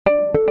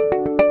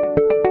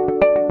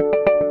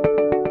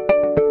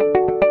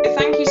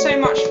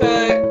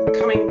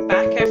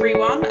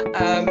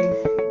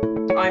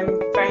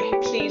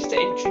pleased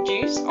to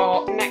introduce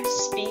our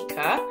next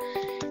speaker,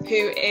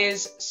 who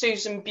is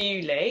Susan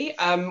Bewley,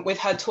 with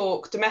her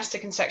talk,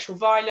 Domestic and Sexual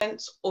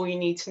Violence, All You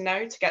Need to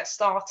Know to Get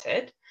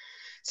Started.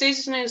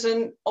 Susan is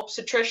an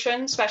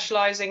obstetrician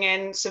specialising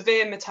in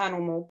severe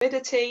maternal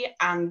morbidity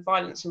and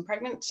violence in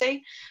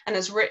pregnancy, and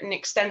has written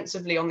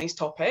extensively on these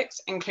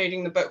topics,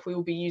 including the book we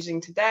will be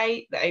using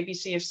today, The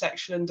ABC of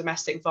Sexual and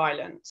Domestic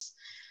Violence.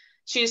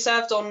 She has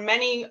served on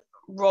many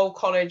Royal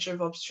College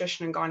of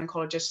Obstetrician and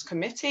Gynaecologists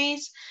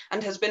committees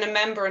and has been a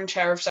member and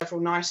chair of several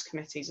NICE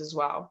committees as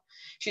well.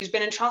 She's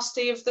been a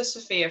trustee of the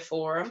Sophia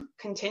Forum,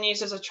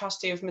 continues as a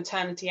trustee of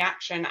Maternity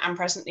Action, and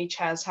presently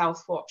chairs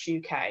Healthwatch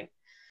UK.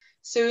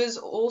 Sue has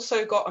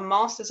also got a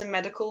master's in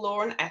medical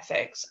law and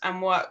ethics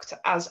and worked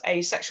as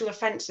a sexual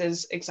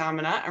offences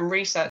examiner and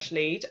research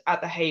lead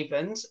at the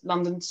Havens,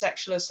 London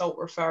Sexual Assault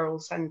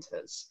Referral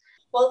Centres.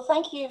 Well,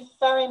 thank you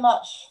very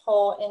much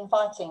for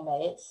inviting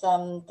me. It's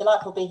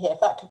delightful to be here. If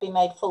that could be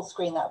made full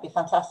screen, that would be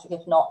fantastic.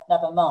 If not,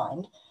 never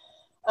mind.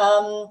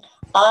 I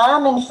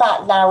am, in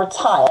fact, now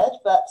retired,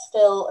 but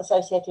still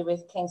associated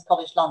with King's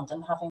College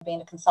London, having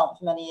been a consultant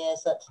for many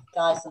years at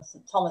Guy's and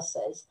St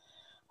Thomas's.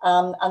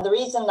 And the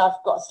reason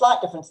I've got a slight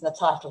difference in the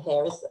title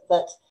here is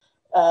that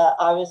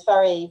I was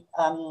very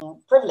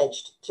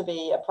privileged to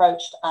be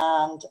approached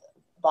and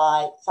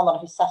by someone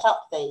who set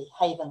up the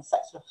Havens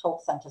Sexual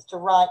Assault Centres to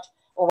write,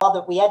 or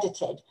rather we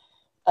edited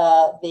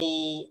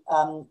the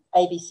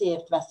ABC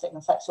of Domestic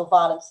and Sexual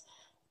Violence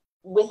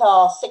with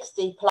our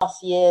 60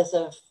 plus years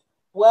of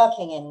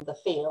working in the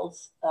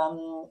fields,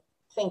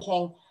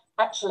 thinking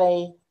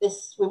actually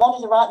we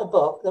wanted to write the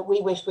book that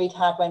we wished we'd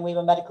had when we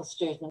were medical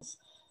students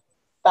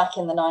back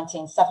in the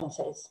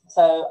 1970s.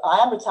 So I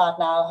am retired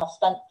now, have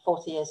spent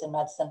 40 years in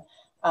medicine,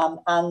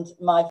 and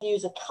my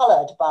views are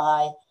coloured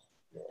by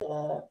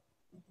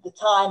the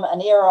time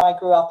and era I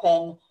grew up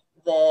in,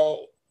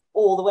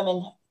 all the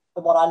women,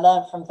 what I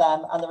learned from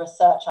them, and the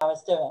research I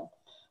was doing.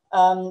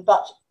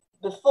 But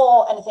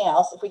before anything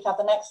else, if we could have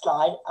the next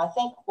slide, I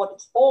think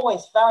what's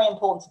always very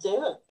important to do,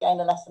 again,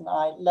 a lesson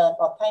I learned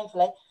rather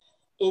painfully,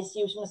 is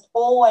you must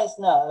always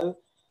know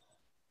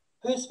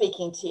who's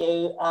speaking to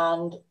you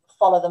and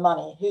follow the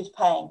money, who's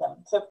paying them.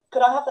 So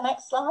could I have the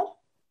next slide?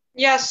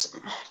 Yes,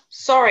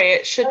 sorry,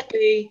 it should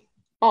be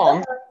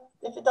on.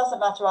 If it doesn't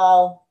matter,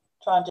 I'll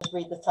try and just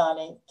read the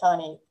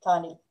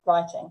tiny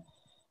writing.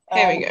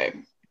 Here we go.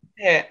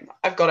 Here,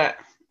 I've got it.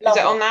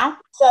 Lovely. Is it on now?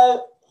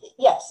 So,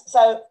 yes,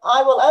 so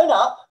I will own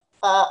up,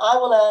 I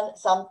will earn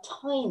some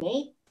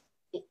tiny,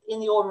 in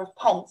the order of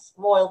pence,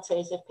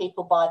 royalties if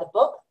people buy the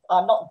book.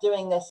 I'm not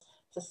doing this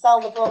to sell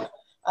the book,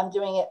 I'm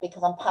doing it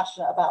because I'm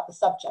passionate about the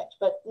subject,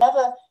 but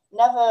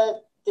never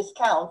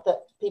discount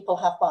that people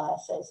have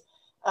biases.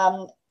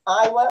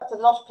 I work with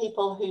a lot of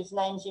people whose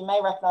names you may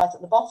recognise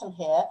at the bottom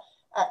here,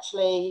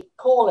 actually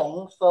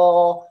calling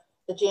for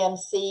the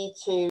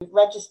GMC to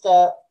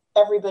register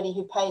everybody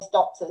who pays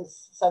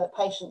doctors so that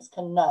patients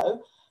can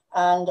know.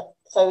 And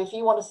so if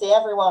you want to see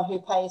everyone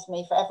who pays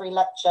me for every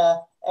lecture,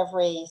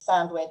 every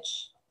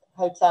sandwich,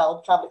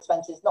 hotel, travel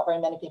expenses, not very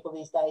many people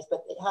these days,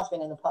 but it has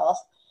been in the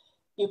past,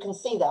 you can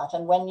see that.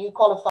 And when you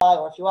qualify,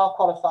 or if you are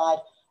qualified,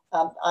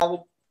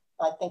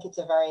 I think it's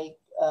a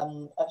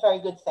very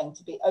good thing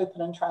to be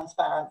open and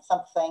transparent,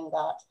 something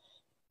that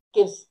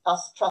gives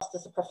us trust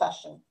as a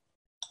profession.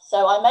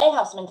 So I may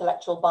have some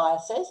intellectual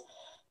biases.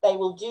 They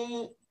will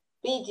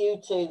be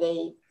due to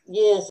the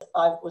years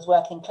I was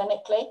working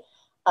clinically.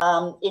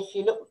 If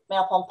you look me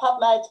up on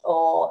PubMed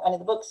or any of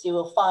the books, you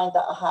will find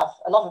that I have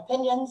a lot of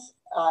opinions.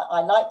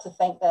 I like to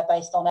think they're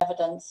based on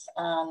evidence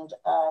and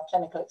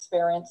clinical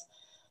experience.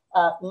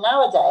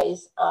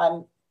 Nowadays,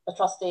 I'm a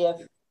trustee of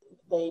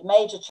the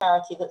major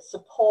charity that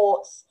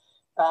supports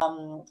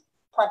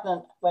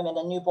pregnant women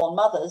and newborn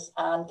mothers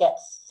and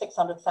gets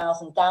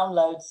 600,000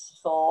 downloads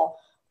for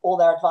all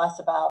their advice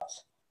about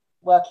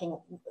working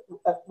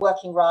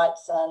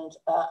rights and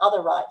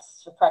other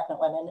rights for pregnant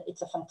women.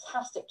 It's a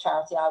fantastic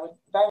charity. I would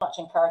very much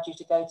encourage you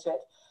to go to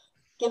it,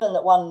 given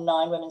that 1 in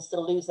 9 women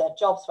still lose their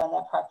jobs when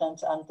they're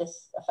pregnant, and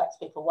this affects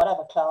people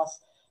whatever class.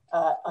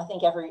 I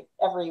think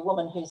every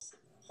woman who's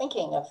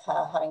thinking of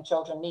having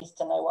children needs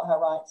to know what her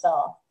rights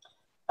are.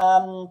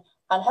 And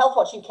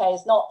Healthwatch UK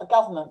is not the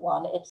government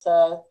one. It's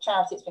a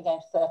charity that's been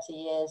going for 30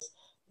 years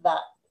that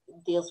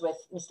deals with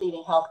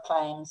misleading health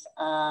claims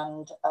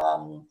and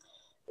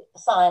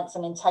science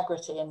and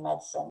integrity in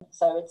medicine.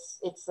 So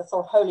it's the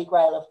sort of holy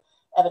grail of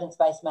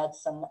evidence-based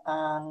medicine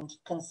and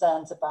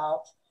concerns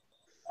about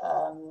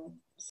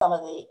some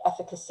of the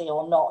efficacy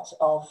or not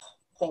of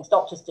things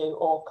doctors do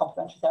or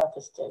complementary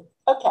therapists do.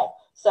 Okay,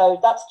 so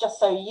that's just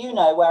so you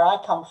know where I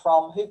come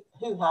from,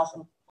 who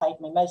hasn't paid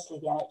me, mostly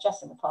the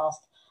NHS in the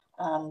past,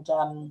 and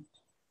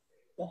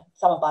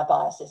some of my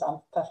biases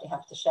I'm perfectly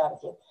happy to share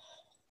with you.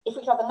 If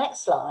we could have the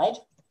next slide,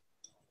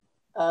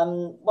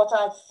 what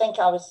I think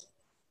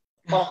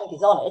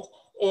is on it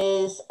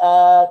is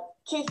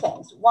 2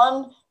 things.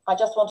 One, I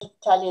just want to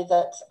tell you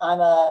that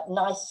I'm a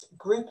NICE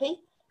groupie.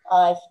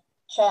 I've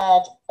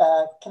chaired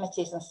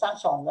committees and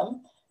sat on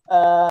them.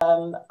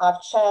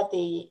 I've chaired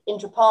the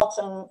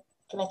intrapartum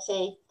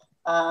committee,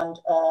 and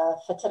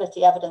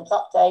fertility evidence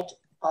update.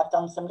 I've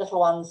done some little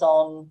ones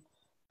on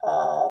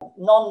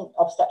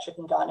non-obstetric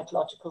and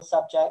gynecological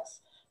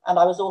subjects, and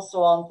I was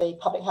also on the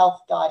public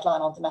health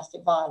guideline on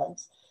domestic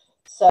violence.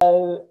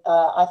 So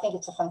I think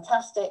it's a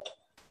fantastic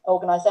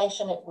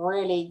organisation. It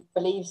really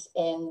believes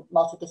in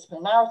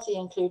multidisciplinarity,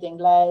 including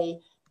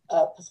lay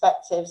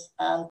perspectives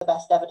and the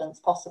best evidence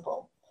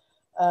possible.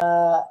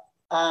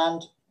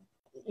 And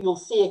you'll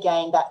see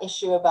again that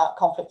issue about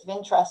conflict of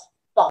interest,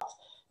 but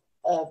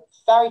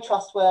very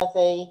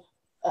trustworthy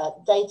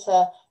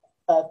data,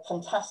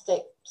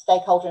 fantastic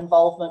stakeholder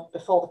involvement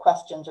before the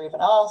questions are even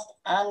asked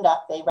and at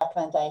the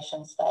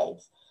recommendation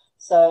stage.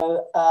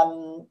 So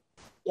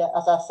yeah,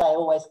 as I say,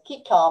 always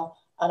keep calm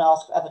and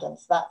ask for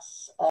evidence.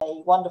 That's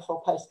a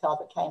wonderful postcard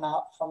that came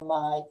out from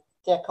my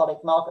dear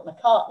colleague Margaret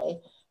McCartney,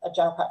 a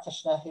general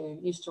practitioner who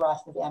used to write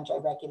in the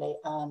BMJ regularly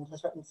and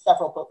has written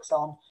several books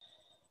on,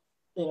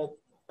 you know,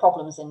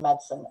 problems in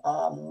medicine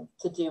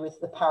to do with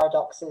the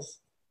paradoxes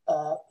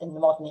in the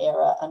modern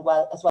era, and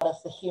as well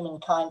as the human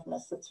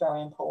kindness that's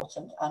very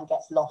important and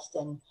gets lost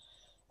in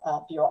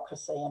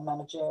bureaucracy and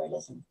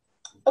managerialism.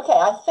 Okay,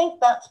 I think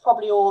that's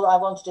probably all I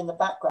wanted in the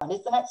background.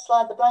 Is the next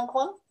slide the blank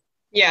one?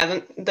 Yeah,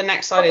 the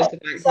next slide is the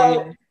blank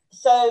one. Yeah.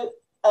 So,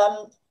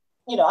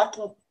 you know, I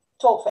can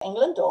talk for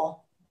England or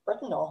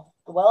Britain or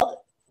the world,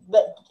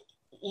 but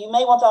you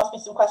may want to ask me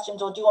some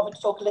questions, or do you want me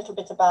to talk a little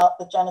bit about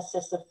the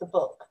genesis of the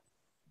book?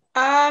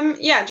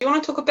 Yeah, do you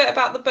want to talk a bit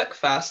about the book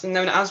first, and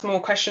then as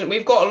more questions,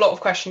 we've got a lot of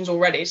questions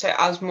already, so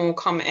as more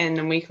come in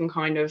and we can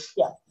kind of...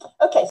 Yeah,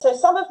 okay, so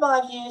some of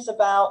my views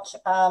about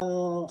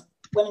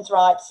women's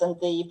rights and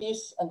the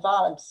abuse and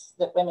violence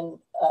that women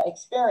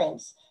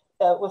experience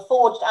were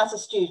forged as a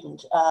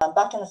student.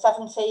 Back in the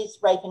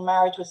 70s, rape in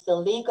marriage was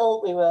still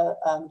legal. We were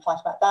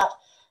fighting about that.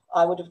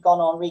 I would have gone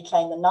on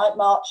Reclaim the Night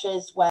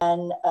marches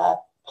when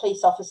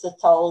police officers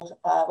told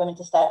women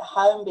to stay at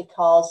home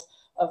because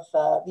of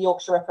the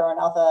Yorkshire Ripper and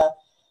other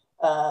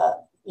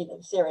you know,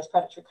 serious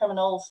predatory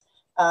criminals.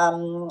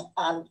 And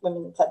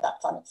women said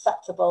that's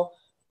unacceptable.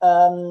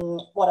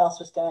 What else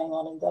was going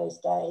on in those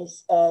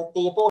days?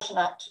 The Abortion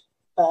Act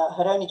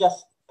had only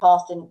just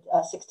passed in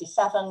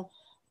 67,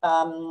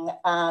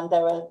 and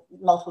there were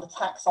multiple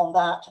attacks on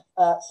that.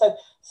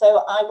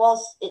 So I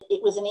was,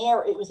 it was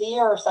the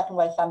era of second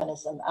wave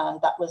feminism,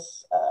 and that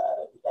was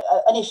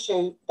an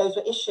issue. Those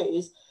were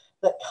issues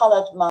that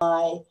coloured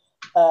my,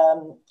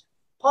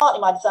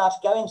 partly my desire to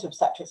go into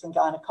obstetrics and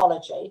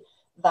gynaecology,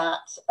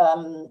 that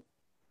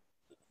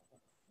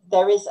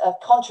there is a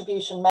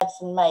contribution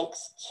medicine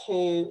makes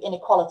to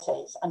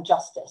inequalities and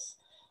justice.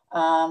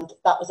 And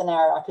that was an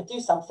area I could do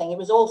something. It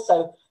was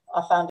also,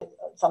 I found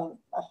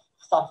I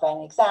started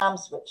writing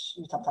exams, which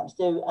you sometimes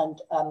do, and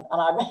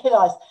I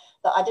realised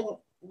that I didn't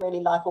really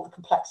like all the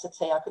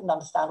complexity. I couldn't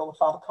understand all the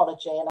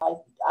pharmacology, and I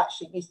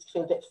actually used to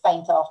feel a bit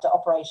faint after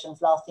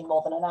operations lasting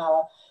more than an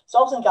hour. So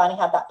Obs and Gynae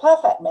had that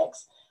perfect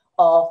mix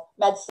of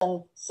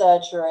medicine,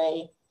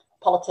 surgery,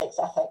 politics,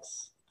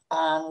 ethics,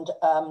 and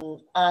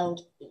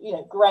you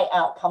know, great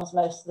outcomes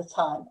most of the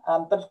time.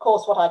 But of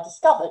course, what I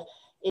discovered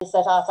is that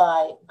as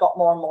I got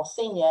more and more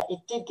senior, it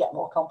did get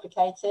more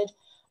complicated.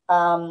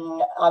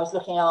 I was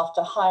looking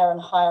after higher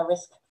and higher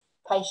risk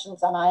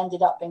patients, and I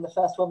ended up being the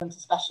first woman to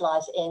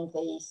specialise in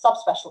the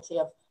subspecialty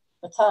of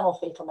maternal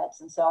fetal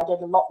medicine. So I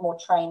did a lot more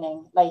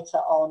training later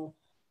on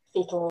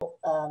fetal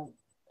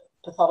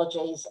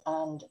pathologies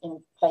and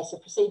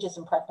invasive procedures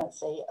in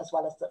pregnancy, as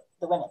well as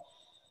the women.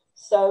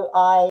 So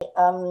I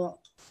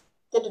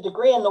did a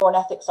degree in law and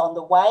ethics on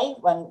the way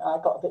when I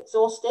got a bit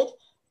exhausted,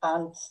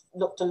 and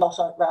looked a lot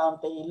around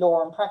the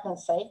law and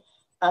pregnancy.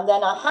 And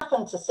then I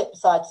happened to sit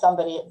beside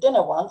somebody at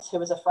dinner once who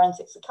was a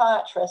forensic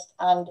psychiatrist,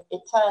 and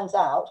it turns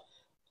out,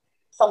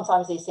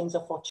 sometimes these things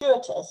are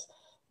fortuitous,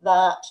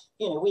 that,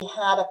 you know, we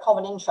had a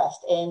common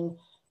interest in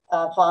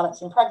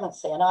violence in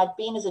pregnancy. And I'd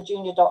been as a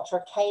junior doctor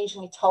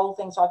occasionally told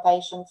things to my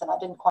patients, and I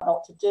didn't quite know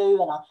what to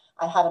do. And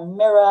I had a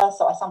mirror,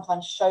 so I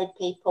sometimes showed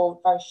people,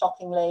 very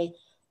shockingly,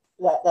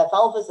 their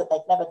vulvas that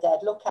they'd never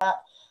dared look at.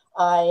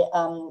 I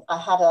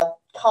had a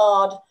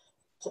card,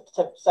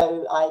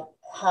 so I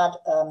had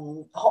a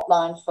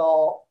hotline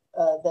for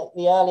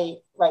the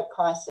early rape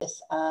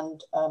crisis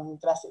and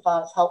domestic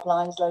violence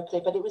helplines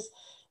locally, but it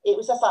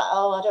was just like,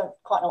 oh, I don't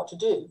quite know what to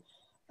do.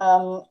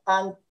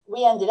 And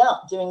we ended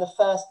up doing the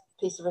first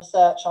piece of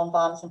research on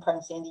violence in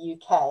pregnancy in the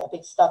UK, a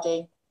big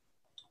study,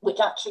 which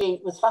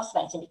actually was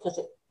fascinating because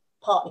it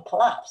partly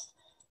collapsed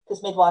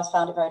because midwives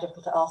found it very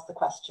difficult to ask the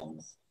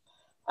questions.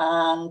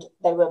 And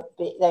they were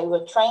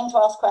trained to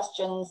ask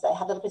questions. They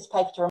had a little piece of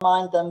paper to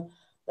remind them.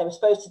 They were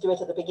supposed to do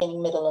it at the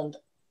beginning, middle, and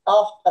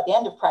at the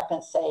end of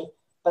pregnancy,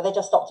 but they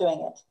just stopped doing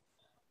it.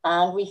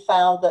 And we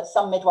found that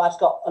some midwives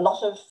got a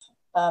lot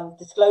of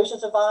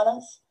disclosures of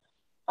violence,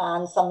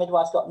 and some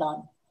midwives got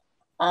none.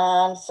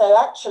 And so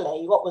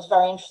actually what was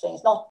very interesting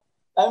is not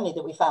only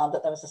that we found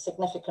that there was a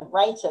significant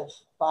rate of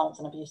violence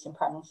and abuse in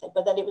pregnancy,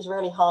 but that it was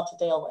really hard to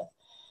deal with.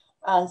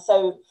 And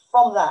so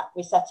from that,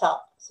 we set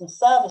up some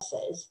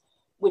services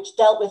which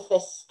dealt with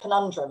this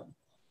conundrum,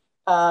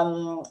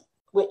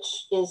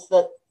 which is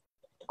that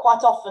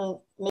quite often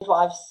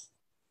midwives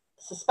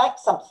suspect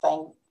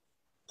something,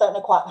 don't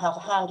know quite how to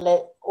handle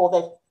it, or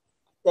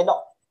they've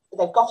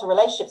got a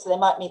relationship, so they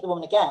might meet the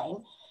woman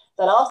again.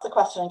 They'll ask the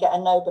question and get a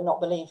no but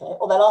not believe it,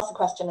 or they'll ask the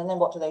question and then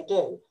what do they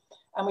do?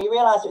 And we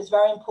realized it was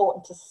very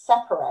important to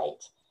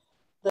separate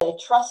the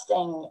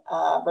trusting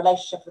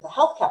relationship with a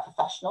healthcare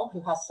professional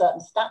who has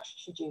certain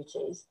statutory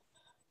duties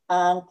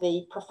and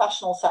the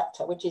professional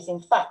sector, which is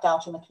in fact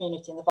out in the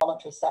community, in the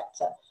voluntary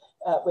sector,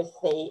 with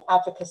the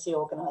advocacy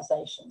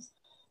organisations.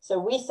 So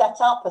we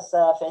set up a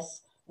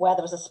service where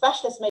there was a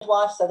specialist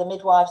midwife, so the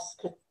midwives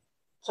could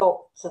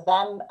talk to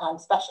them and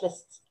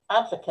specialist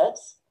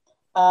advocates,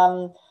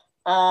 and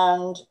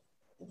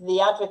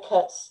the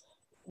advocates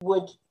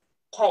would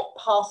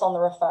pass on the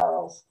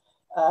referrals,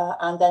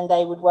 and then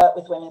they would work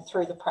with women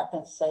through the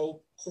pregnancy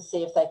to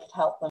see if they could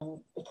help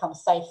them become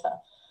safer.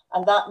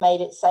 And that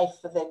made it safe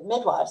for the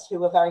midwives, who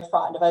were very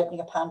frightened of opening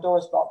a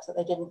Pandora's box, that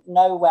they didn't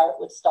know where it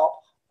would stop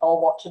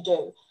or what to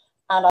do.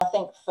 And I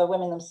think for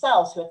women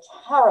themselves who are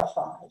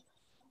terrified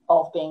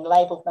of being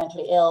labelled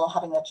mentally ill,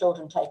 having their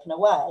children taken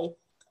away,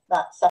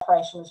 that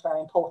separation was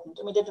very important.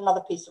 And we did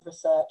another piece of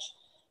research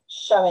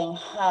showing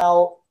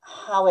how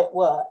it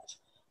worked.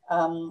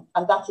 And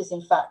that is,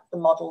 in fact, the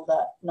model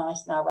that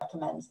NICE now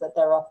recommends, that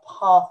there are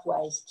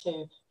pathways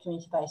to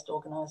community-based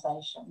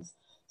organisations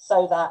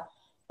so that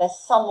there's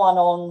someone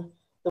on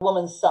the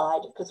woman's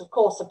side, because, of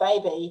course, a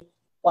baby,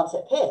 once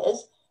it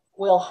appears,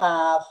 will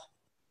have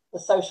the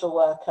social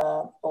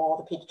worker or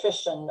the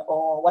paediatrician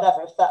or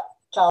whatever. If that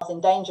child's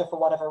in danger for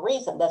whatever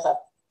reason, there's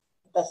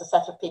a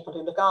set of people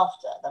who look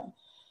after them.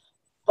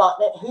 But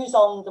who's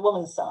on the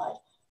woman's side?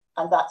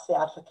 And that's the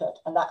advocate.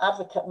 And that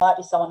advocate might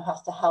be someone who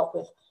has to help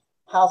with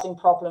housing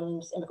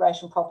problems,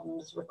 immigration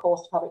problems,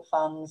 recourse to public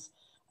funds,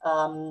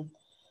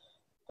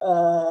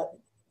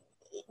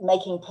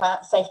 making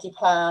safety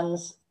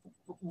plans,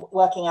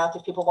 working out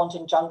if people want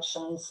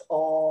injunctions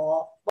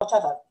or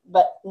whatever.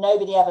 But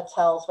nobody ever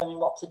tells women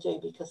what to do,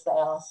 because they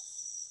are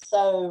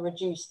so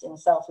reduced in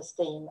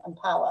self-esteem and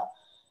power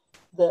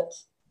that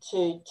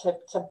to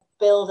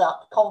build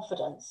up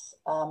confidence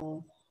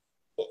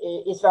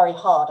is very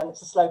hard, and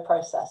it's a slow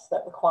process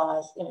that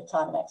requires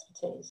time and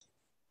expertise.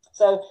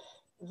 So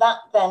that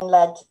then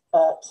led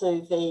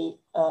to the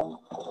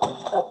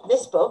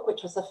this book,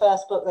 which was the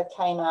first book that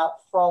came out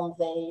from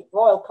the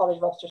Royal College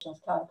of Obstetricians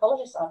and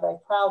Gynecologists, I'm very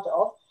proud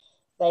of.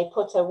 They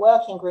put a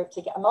working group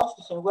together, a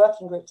multidisciplinary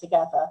working group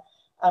together,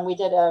 and we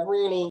did a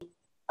really,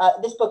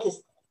 this book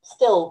is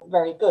still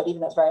very good, even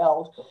though it's very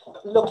old,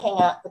 looking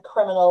at the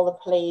criminal, the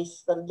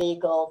police, the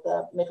legal,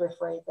 the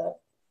midwifery, the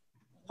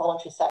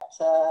voluntary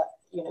sector,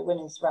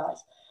 women's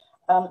rights.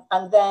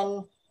 And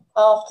then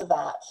after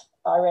that,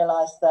 I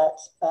realised that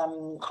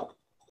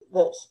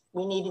that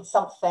we needed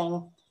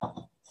something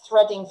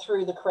threading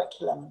through the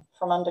curriculum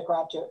from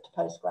undergraduate to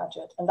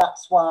postgraduate, and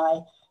that's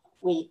why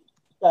we,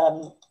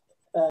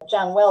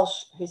 Jan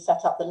Welsh, who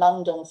set up the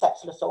London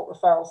Sexual Assault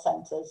Referral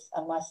Centres,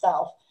 and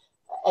myself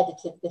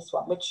edited this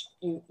one, which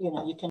you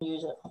can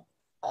use it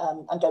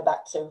and go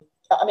back to.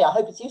 I mean, I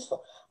hope it's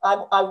useful.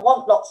 I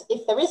want lots.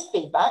 If there is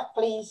feedback,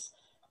 please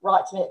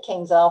write to me at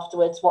King's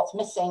afterwards. What's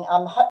missing?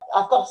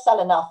 I've got to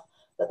sell enough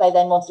that they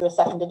then want to do a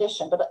second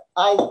edition, but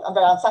I'm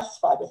very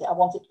unsatisfied with it. I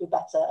want it to be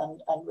better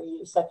and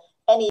reuse. So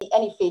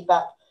any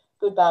feedback,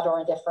 good, bad, or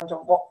indifferent,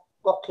 or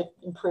what could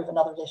improve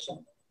another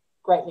edition,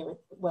 greatly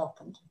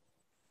welcomed.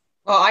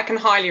 Well, I can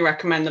highly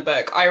recommend the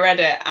book. I read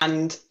it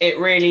and it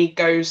really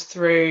goes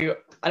through,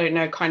 I don't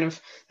know, kind of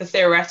the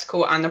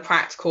theoretical and the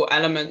practical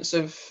elements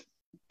of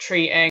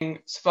treating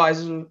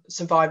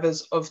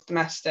survivors of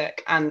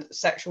domestic and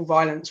sexual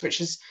violence,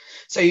 which is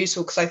so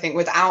useful, because I think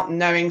without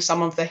knowing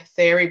some of the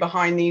theory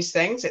behind these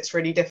things, it's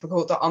really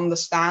difficult to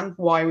understand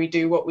why we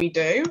do what we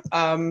do.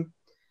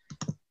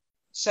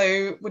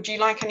 So would you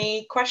like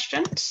any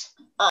questions?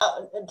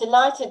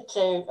 Delighted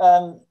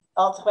to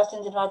answer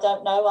questions. If I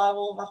don't know, I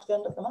will have to go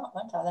and look them up,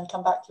 won't I? Then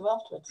come back to you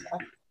afterwards.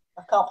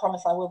 I can't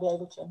promise I will be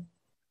able to.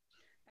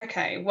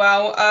 Okay,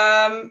 well,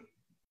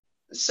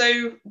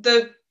 so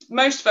the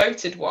most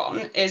voted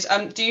one is,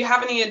 do you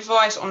have any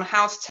advice on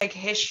how to take a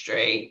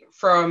history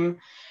from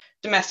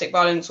domestic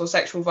violence or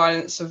sexual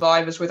violence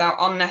survivors without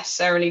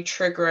unnecessarily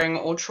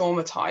triggering or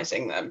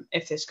traumatizing them,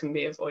 if this can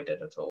be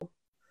avoided at all?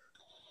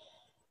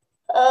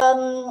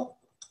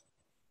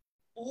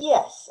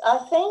 Yes, I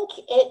think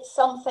it's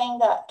something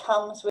that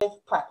comes with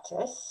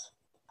practice.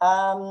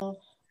 And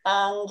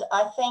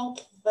I think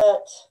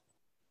that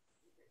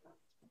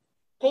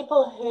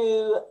people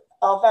who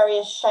are very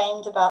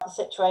ashamed about the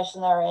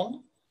situation they're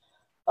in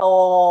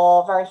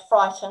or very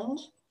frightened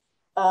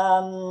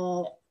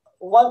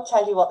won't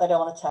tell you what they don't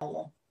want to tell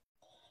you.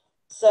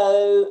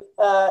 So,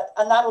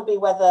 and that'll be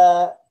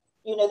whether,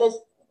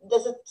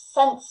 there's a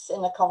sense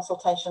in a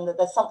consultation that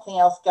there's something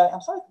else going.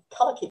 I'm sorry, the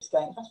colour keeps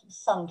going. It must be the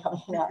sun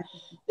coming in out.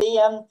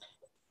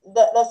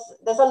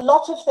 There's a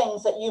lot of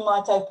things that you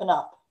might open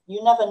up.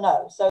 You never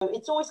know. So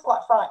it's always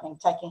quite frightening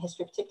taking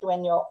history, particularly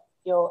when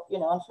you're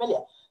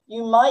unfamiliar.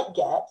 You might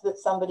get that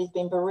somebody's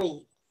been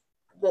bereaved,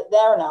 that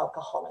they're an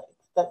alcoholic,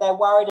 that they're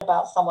worried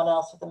about someone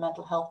else with a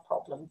mental health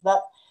problem,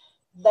 that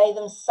they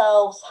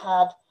themselves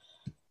had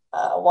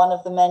one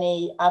of the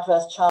many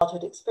adverse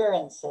childhood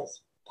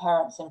experiences,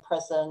 parents in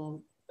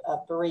prison,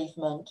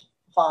 bereavement,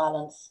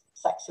 violence,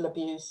 sexual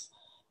abuse,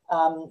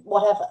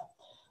 whatever.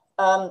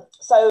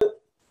 So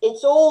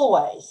it's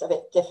always a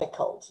bit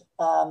difficult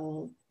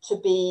to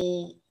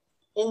be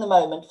in the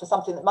moment for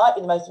something that might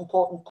be the most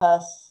important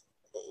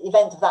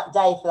event of that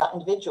day for that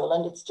individual,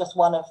 and it's just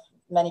one of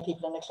many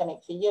people in the clinic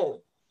for you.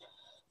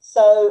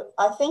 So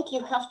I think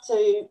you have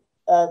to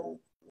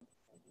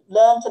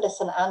learn to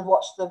listen and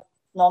watch the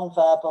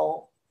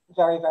non-verbal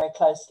very, very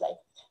closely.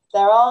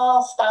 There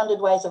are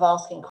standard ways of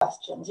asking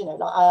questions. You know,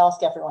 like I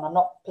ask everyone, I'm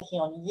not picking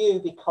on you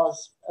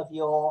because of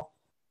your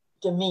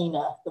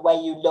demeanor, the way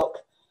you look,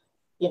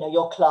 you know,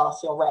 your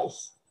class, your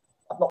race.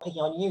 I'm not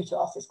picking on you to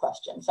ask this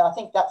question. So I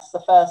think that's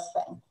the first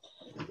thing.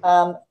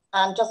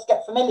 And just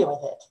get familiar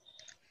with it.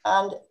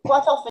 And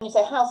quite often you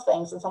say, how's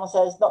things? And someone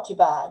says, not too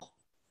bad.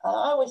 And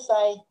I always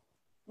say,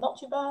 not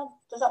too bad?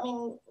 Does that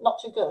mean not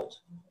too good?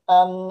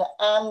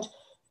 And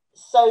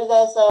so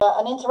there's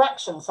an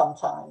interaction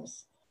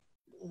sometimes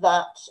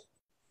that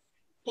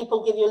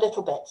people give you a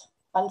little bit.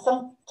 And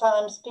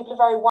sometimes people are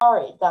very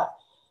worried that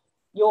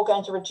you're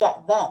going to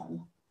reject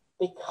them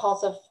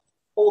because of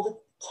all the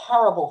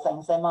terrible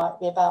things they might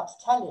be about to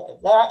tell you.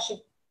 They're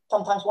actually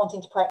sometimes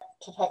wanting to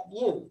protect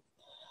you.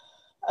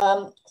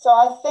 So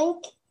I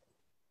think,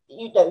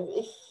 you know,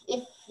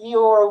 if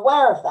you're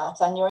aware of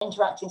that and you're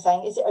interacting,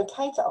 saying, is it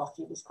okay to ask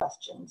you these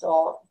questions?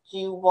 Or do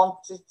you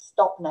want to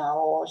stop now?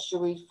 Or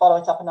should we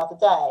follow it up another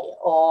day?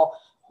 Or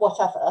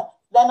whatever,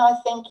 then I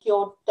think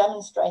you're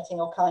demonstrating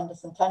your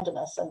kindness and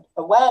tenderness and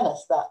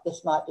awareness that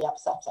this might be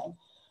upsetting.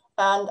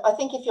 And I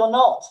think if you're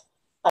not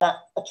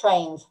a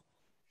trained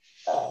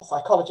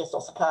psychologist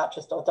or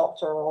psychiatrist or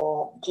doctor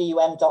or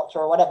GUM doctor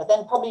or whatever,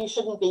 then probably you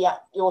shouldn't be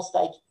at your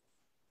stage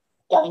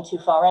going too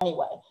far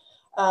anyway.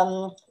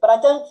 But I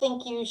don't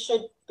think you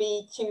should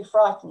be too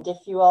frightened if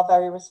you are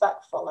very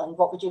respectful. And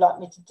what would you like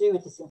me to do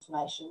with this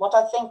information? What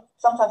I think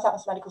sometimes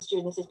happens to medical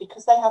students is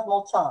because they have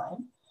more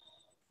time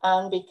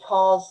and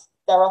because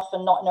they're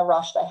often not in a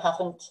rush, they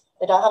haven't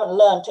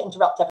learned to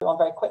interrupt everyone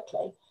very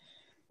quickly,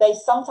 they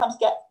sometimes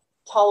get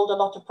told a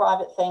lot of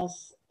private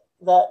things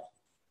that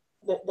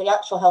the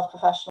actual health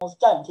professionals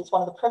don't. It's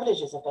one of the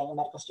privileges of being a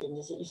medical student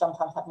is that you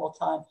sometimes have more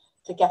time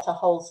to get a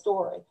whole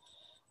story.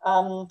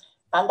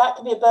 And that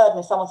can be a burden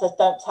if someone says,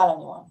 don't tell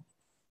anyone,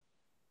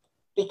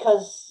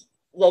 because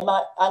they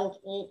might, and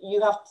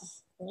you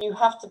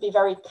have to be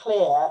very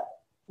clear.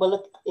 Well,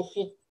 look, if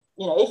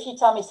you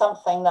tell me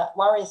something that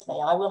worries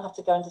me, I will have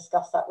to go and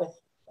discuss that with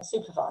a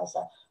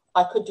supervisor.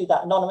 I could do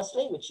that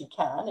anonymously, which you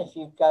can if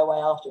you go away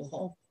after and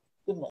think,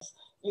 goodness,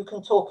 you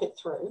can talk it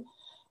through.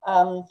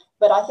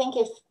 But I think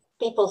if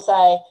people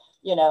say,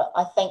 you know,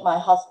 I think my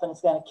husband's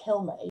going to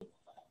kill me,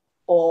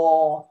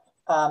 or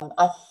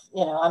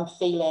I'm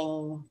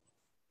feeling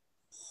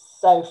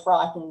so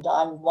frightened,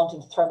 I'm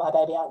wanting to throw my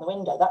baby out the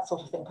window, that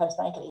sort of thing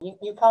postnatally.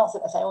 You can't sit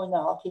there and say, oh no,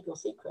 I'll keep your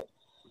secret.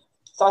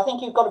 So I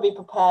think you've got to be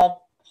prepared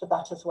for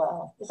that as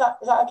well. Is that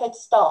okay to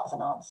start as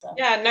an answer?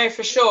 Yeah, no,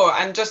 for sure.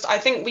 And just, I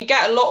think we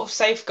get a lot of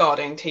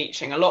safeguarding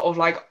teaching, a lot of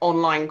like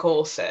online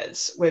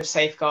courses with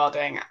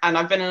safeguarding. And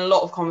I've been in a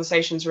lot of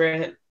conversations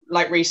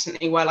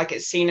recently where like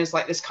it's seen as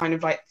like this kind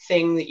of like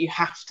thing that you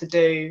have to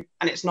do,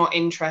 and it's not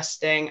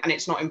interesting and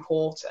it's not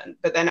important.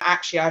 But then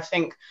actually, I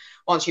think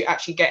once you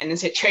actually get in the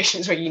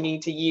situations where you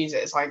need to use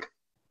it, it's like,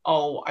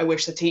 oh, I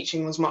wish the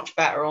teaching was much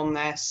better on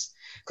this.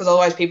 Because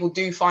otherwise people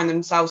do find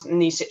themselves in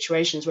these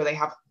situations where they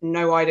have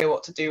no idea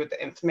what to do with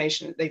the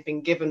information that they've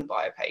been given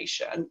by a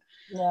patient.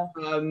 Yeah.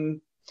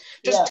 Going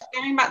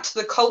back to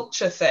the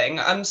culture thing,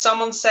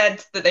 someone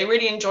said that they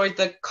really enjoyed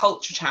the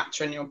culture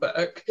chapter in your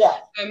book. Yeah,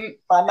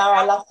 by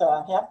Mara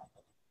Lasserer, yeah,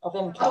 of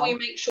IMCAN. How do we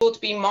make sure to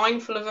be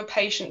mindful of a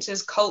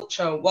patient's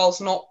culture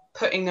whilst not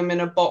putting them in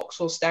a box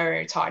or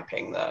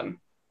stereotyping them?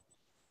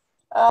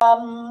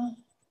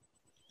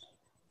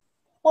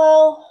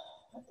 Well,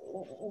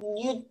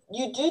 you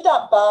do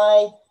that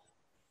by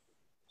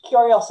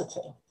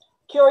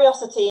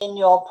curiosity in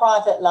your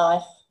private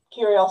life,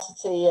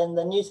 curiosity in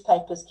the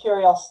newspapers,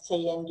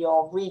 curiosity in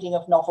your reading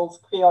of novels,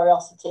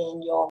 curiosity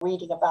in your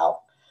reading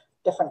about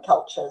different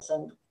cultures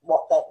and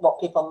what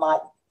people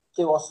might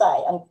do or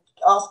say, and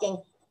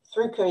asking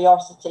through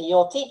curiosity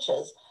your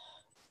teachers,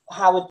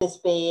 how would this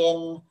be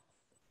in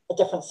a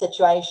different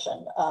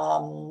situation?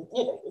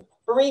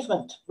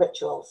 Bereavement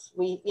rituals.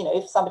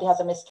 If somebody has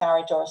a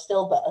miscarriage or a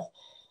stillbirth,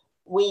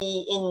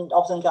 we in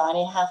Obs and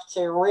Gynae have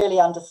to really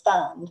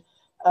understand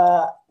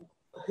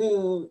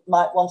who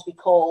might want to be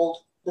called,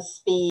 the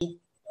speed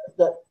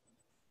that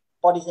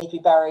bodies need to be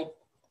buried,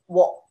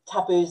 what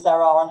taboos there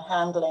are on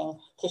handling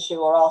tissue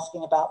or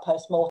asking about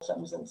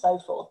postmortems and so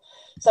forth.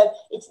 So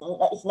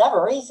it's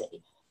never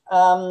easy.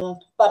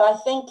 But I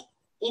think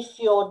if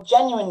you're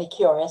genuinely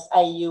curious,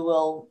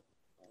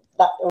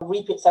 that will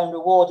reap its own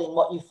reward in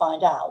what you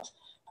find out.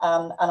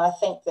 And I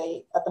think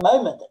at the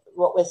moment,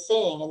 what we're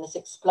seeing in this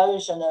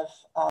explosion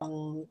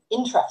of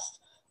interest,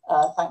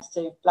 thanks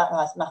to Black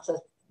Lives Matter,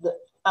 that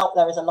out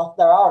there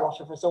there are a lot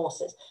of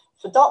resources.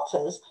 For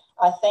doctors,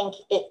 I think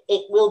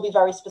it will be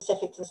very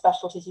specific to the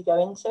specialties you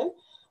go into.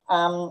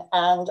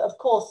 And of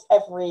course,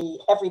 every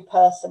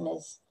person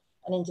is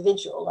an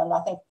individual. And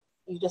I think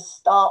you just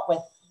start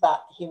with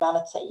that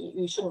humanity.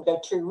 You shouldn't go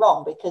too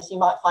wrong, because you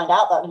might find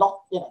out that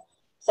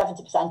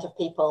 70% of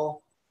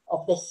people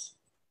of this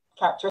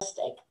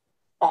characteristic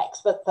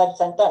X, but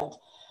 30% don't.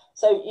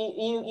 So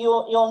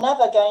you're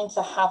never going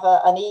to have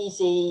an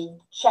easy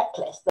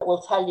checklist that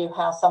will tell you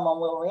how someone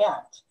will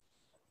react.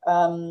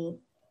 And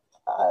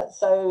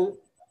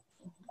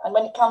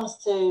when it comes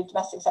to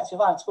domestic sexual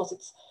violence, of course,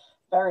 it's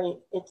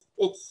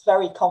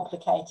very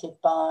complicated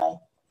by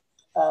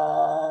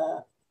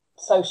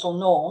social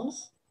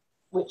norms,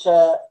 which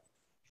are,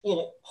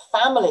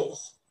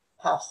 families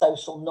have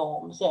social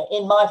norms.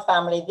 In my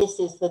family, this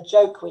is the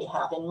joke we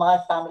have. In my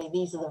family,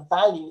 these are the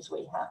values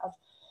we have.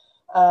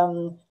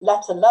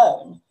 Let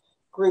alone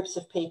groups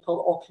of people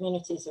or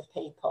communities of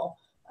people,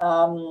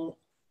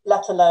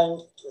 let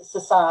alone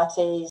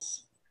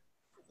societies.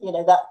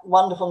 That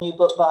wonderful new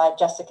book by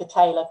Jessica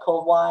Taylor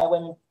called Why Are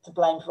Women to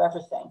Blame for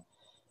Everything?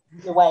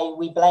 The way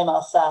we blame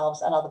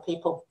ourselves and other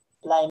people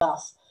blame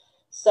us.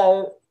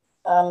 So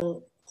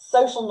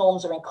social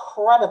norms are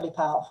incredibly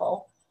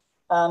powerful,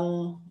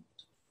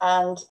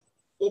 and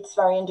it's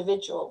very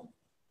individual.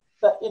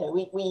 But,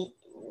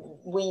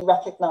 we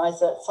recognize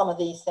that some of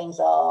these things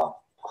are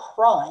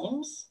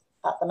crimes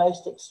at the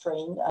most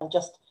extreme and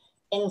just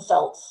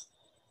insults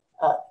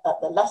at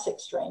the less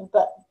extreme,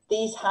 but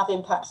these have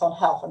impacts on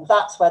health, and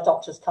that's where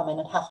doctors come in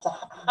and have to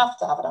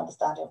have an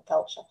understanding of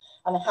culture,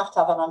 and they have to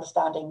have an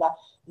understanding that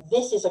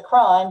this is a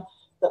crime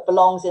that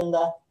belongs in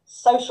the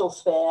social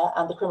sphere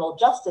and the criminal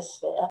justice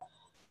sphere,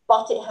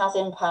 but it has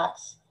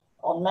impacts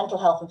on mental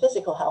health and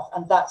physical health,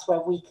 and that's where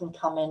we can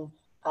come in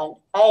and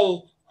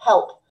A,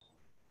 help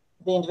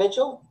the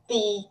individual,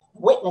 B,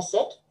 witness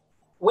it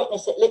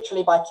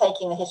literally by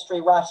taking the history,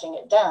 writing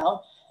it down,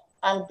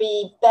 and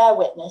B, bear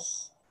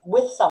witness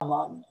with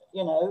someone,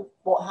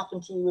 what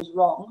happened to you was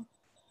wrong,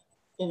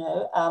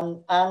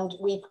 and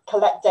we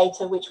collect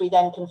data which we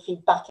then can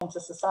feed back into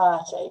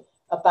society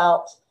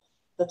about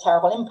the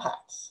terrible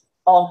impacts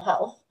on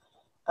health.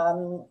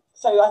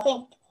 So I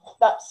think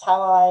that's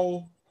how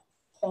I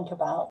think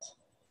about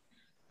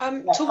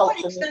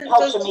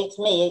culture meets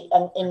me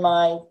and in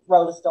my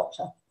role as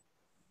doctor.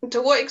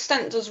 To what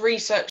extent does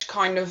research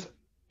kind of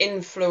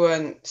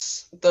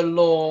influence the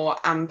law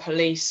and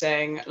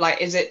policing? Like,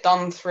 is it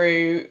done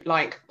through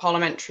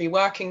parliamentary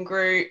working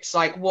groups?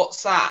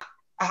 What's that?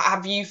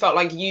 Have you felt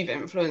like you've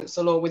influenced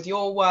the law with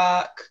your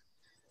work?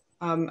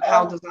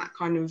 How does that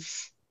kind of...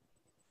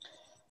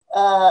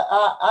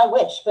 I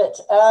wish, but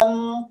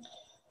I'm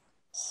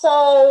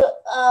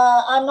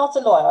not a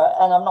lawyer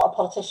and I'm not a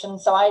politician,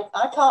 so I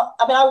can't.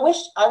 I mean, I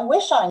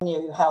wish I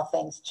knew how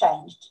things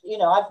changed.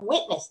 I've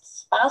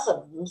witnessed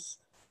spasms.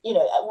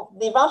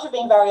 The advantage of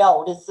being very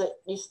old is that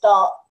you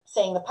start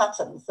seeing the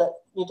patterns that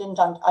I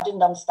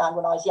didn't understand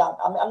when I was young.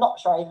 I mean, I'm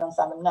not sure I even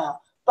understand them now,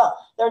 but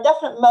there are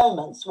definite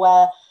moments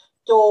where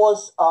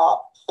doors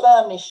are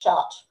firmly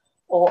shut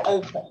or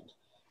opened,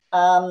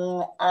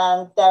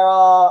 and there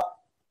are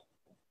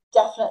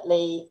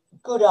definitely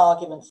good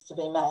arguments to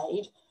be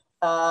made,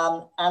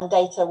 and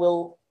data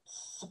will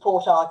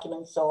support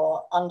arguments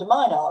or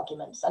undermine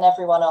arguments, and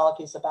everyone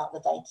argues about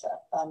the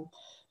data.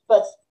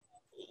 But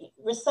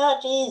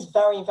research is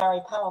very, very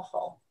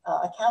powerful.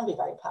 It can be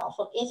very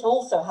powerful. It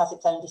also has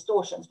its own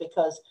distortions,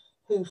 because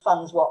who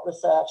funds what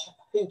research,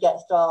 who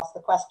gets to ask the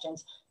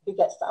questions, who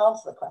gets to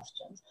answer the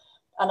questions.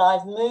 And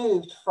I've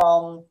moved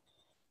from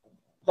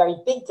very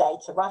big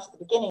data right at the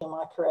beginning of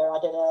my career. I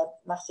did a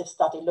massive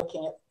study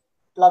looking at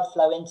blood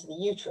flow into the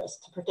uterus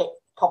to predict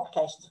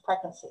complications of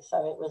pregnancy.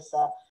 So it was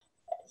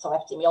sort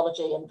of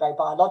epidemiology and very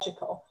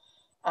biological.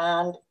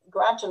 And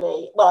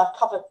gradually, well,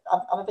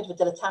 I'm a bit of a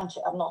dilettante.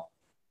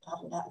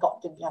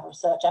 Didn't have a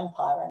research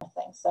empire or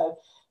anything. So,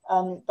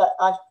 but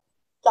I've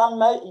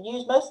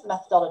used most of the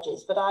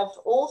methodologies, but I've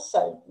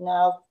also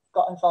now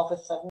got involved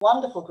with a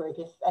wonderful group,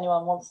 if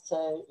anyone wants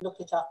to look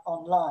it up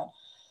online,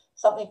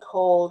 something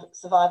called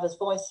Survivors'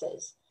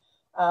 Voices.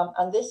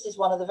 And this is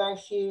one of the very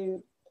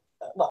few,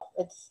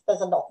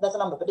 there's a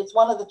number, but it's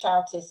one of the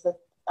charities that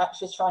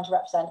actually is trying to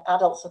represent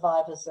adult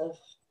survivors of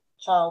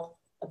child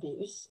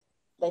abuse.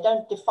 They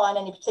don't define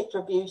any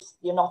particular abuse.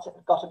 You're not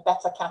got a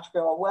better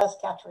category or a worse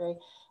category,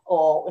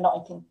 or we're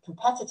not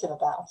competitive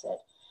about it.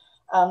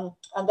 And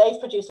they've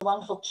produced a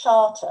wonderful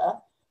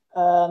charter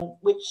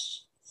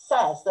which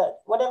says that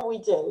whatever we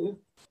do,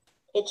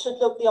 it should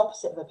look the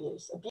opposite of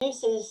abuse.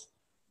 Abuse is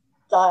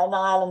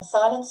denial and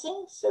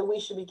silencing, so we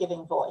should be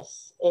giving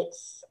voice.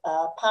 It's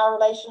power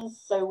relations,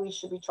 so we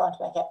should be trying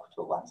to make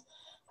equitable ones.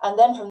 And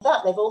then from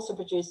that, they've also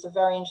produced a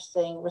very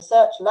interesting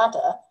research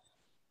ladder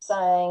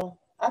saying,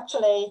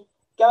 actually,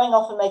 going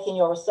off and making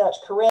your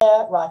research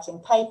career, writing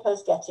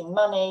papers, getting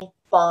money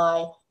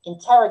by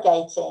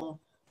interrogating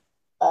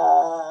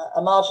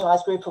a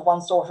marginalized group of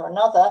one sort or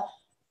another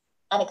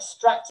and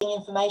extracting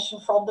information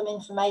from them.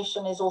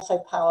 Information is also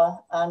power,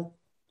 and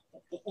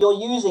you're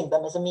using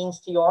them as a means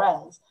to your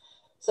ends.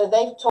 So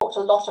they've talked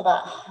a lot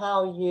about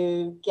how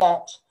you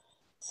get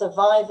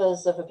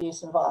survivors of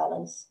abuse and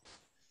violence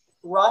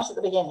right at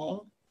the beginning,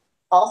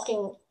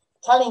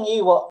 telling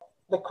you what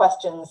the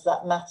questions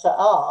that matter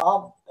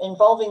are,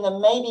 involving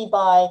them maybe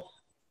by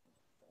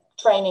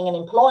training and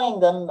employing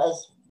them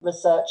as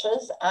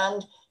researchers,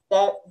 and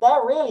they're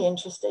really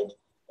interested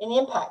in the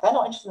impact. They're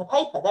not interested in the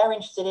paper, they're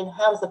interested in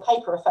how does the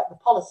paper affect the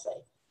policy?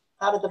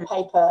 How did the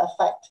paper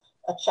affect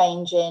a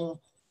change in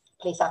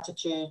police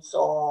attitudes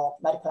or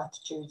medical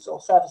attitudes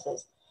or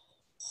services?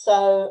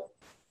 So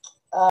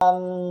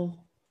I'm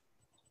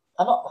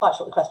not quite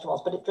sure what the question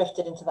was, but it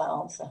drifted into that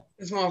answer.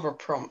 It's more of a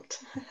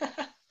prompt.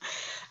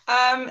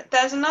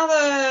 There's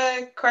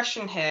another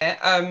question here.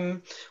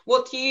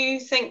 What do you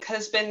think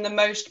has been the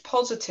most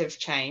positive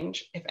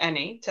change, if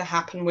any, to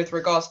happen with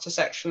regards to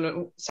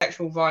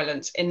sexual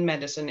violence in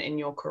medicine in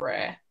your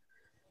career?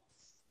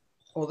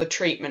 Or the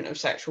treatment of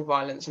sexual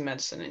violence in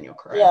medicine in your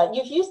career? Yeah,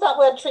 you've used that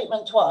word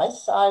treatment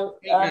twice. Sorry.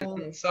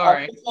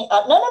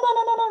 No.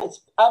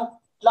 I'm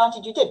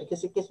delighted you did,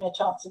 because it gives me a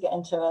chance to get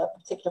into a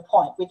particular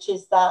point, which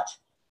is that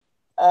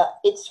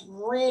it's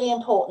really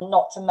important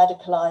not to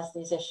medicalize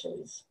these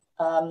issues.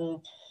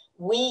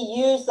 We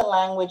use the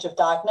language of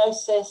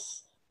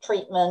diagnosis,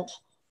 treatment,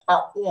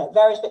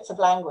 various bits of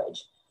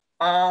language,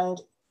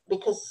 and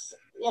because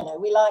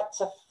we like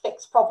to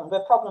fix problems.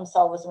 We're problem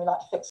solvers and we like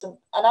to fix them.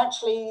 And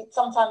actually,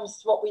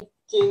 sometimes what we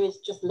do is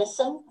just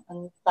listen,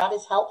 and that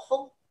is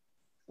helpful.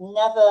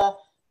 Never,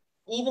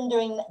 even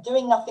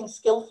doing nothing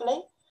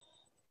skillfully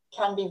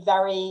can be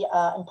very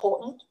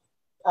important.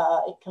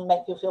 It can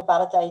make people feel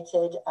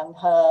validated and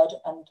heard,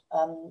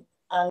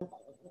 and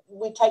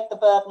we take the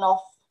burden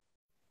off.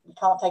 We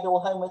can't take it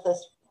all home with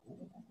us.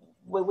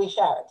 We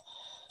share it.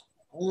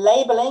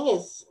 Labeling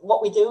is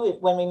what we do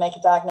when we make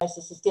a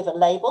diagnosis, is give a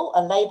label.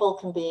 A label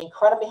can be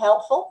incredibly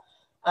helpful,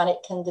 and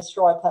it can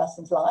destroy a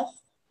person's life.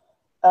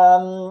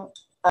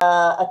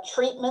 A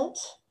treatment,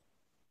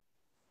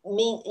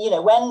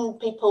 when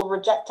people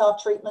reject our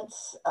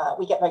treatments,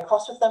 we get very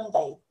cross with them.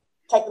 They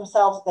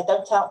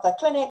don't tout their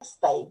clinics,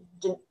 they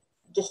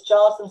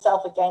discharge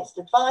themselves against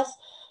advice,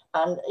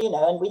 and we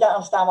don't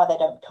understand why they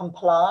don't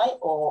comply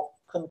or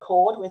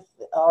concord with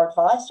our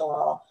advice or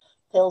our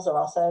pills or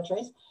our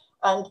surgeries.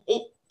 And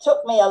it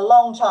took me a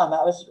long time.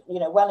 I was,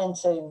 well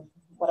into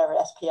whatever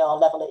SPR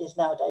level it is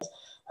nowadays,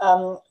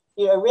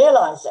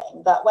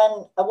 realizing that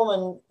when a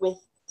woman with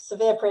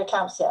severe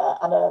preeclampsia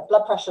and a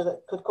blood pressure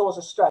that could cause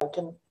a stroke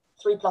and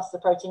 3+ the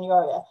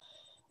proteinuria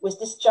was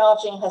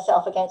discharging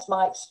herself against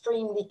my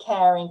extremely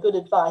caring, good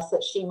advice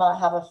that she might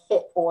have a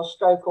fit or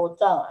stroke or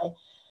die,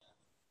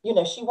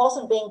 she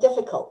wasn't being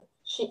difficult.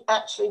 She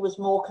actually was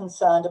more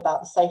concerned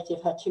about the safety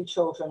of her 2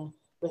 children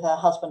with her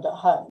husband at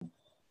home.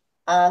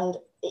 And,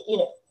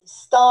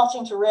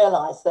 starting to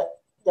realize that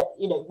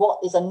what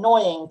is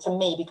annoying to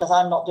me because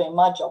I'm not doing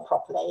my job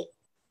properly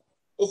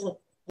isn't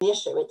the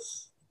issue.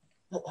 It's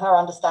her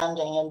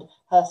understanding and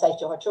her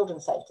safety or her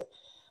children's safety.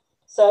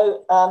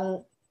 So,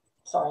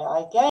 sorry, I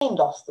again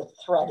lost the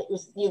thread.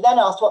 You then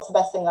asked, what's the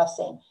best thing I've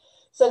seen?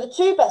 So the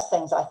 2 best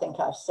things I think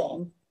I've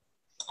seen,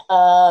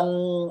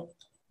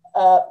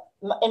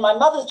 in my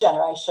mother's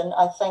generation,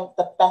 I think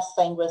the best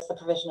thing was the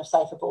provision of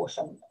safe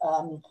abortion.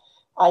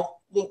 I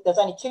think there's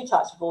only 2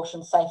 types of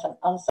abortion, safe and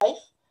unsafe.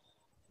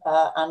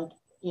 And,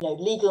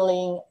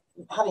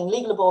 having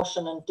legal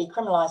abortion and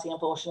decriminalizing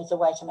abortion is a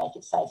way to make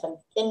it safe. And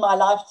in my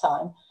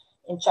lifetime,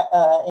 in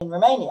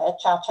Romania,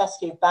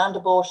 Ceausescu banned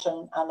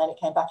abortion, and then it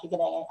came back again,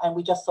 and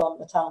we just saw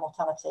maternal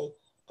mortality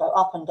go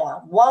up and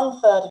down.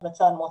 1/3 of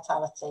maternal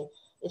mortality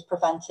is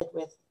prevented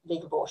with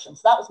legal abortion.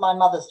 So that was my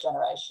mother's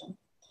generation.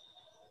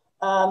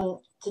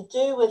 To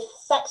do with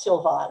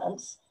sexual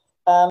violence,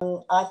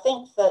 I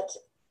think that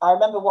I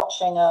remember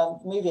watching a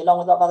movie along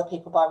with a lot of other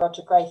people by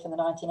Roger Grafe in the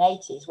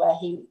 1980s, where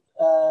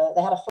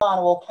they had a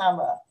fly-on-the-wall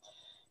camera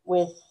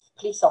with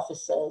police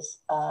officers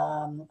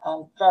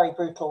and very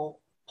brutal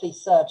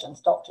police surgeons,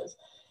 doctors,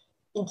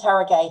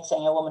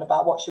 interrogating a woman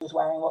about what she was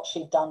wearing, what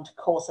she'd done to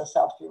cause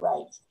herself to be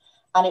raped.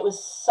 And it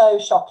was so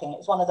shocking. It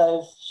was one of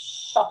those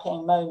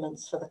shocking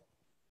moments for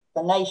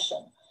the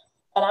nation.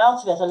 And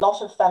out of it, a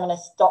lot of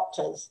feminist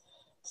doctors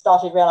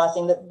started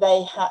realizing that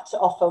they had to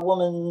offer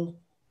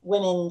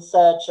women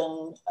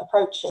surgeon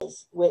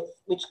approaches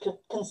which could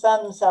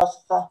concern themselves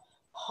with the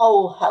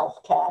whole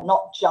healthcare,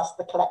 not just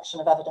the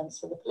collection of evidence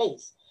for the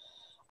police.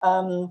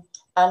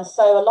 And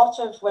so a lot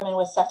of women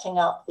were setting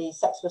up these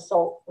sexual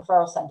assault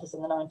referral centres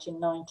in the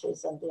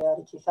 1990s and the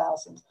early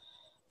 2000s.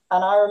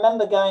 And I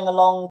remember going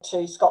along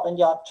to Scotland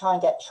Yard to try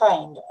and get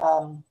trained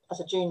as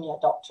a junior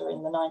doctor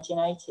in the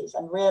 1980s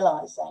and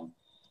realising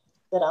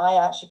that I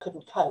actually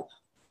couldn't cope.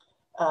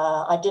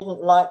 I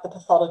didn't like the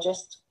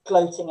pathologist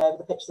gloating over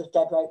the pictures of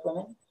dead raped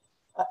women.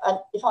 And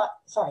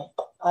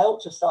I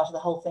ought to have started the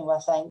whole thing by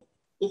saying,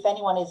 if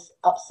anyone is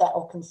upset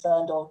or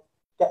concerned or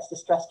gets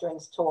distressed during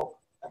this talk,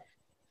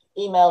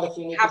 email if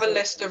you need. Have a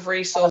list of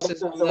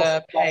resources on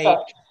the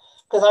page.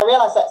 Because I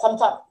realise that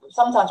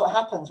sometimes what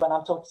happens when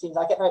I'm talking to students,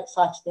 I get very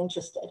excited and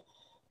interested,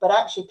 but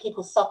actually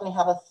people suddenly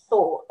have a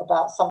thought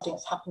about something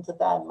that's happened to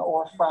them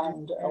or a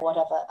friend or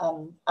whatever.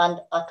 And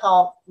I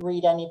can't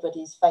read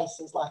anybody's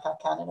faces like I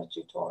can in a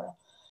tutorial.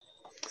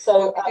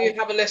 So we do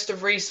have a list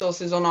of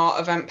resources on our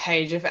event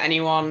page if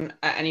anyone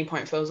at any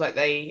point feels like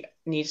they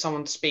need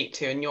someone to speak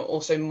to, and you're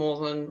also more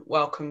than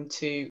welcome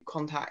to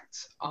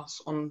contact us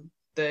on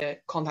the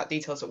contact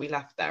details that we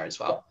left there as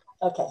well.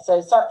 Yeah. Okay,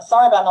 so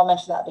sorry about not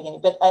mentioning that at the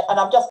beginning, but and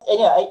I'm just, you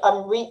know,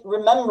 I'm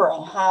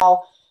remembering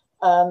how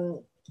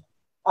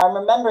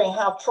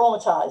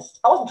traumatized,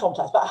 I wasn't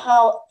traumatized, but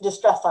how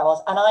distressed I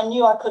was, and I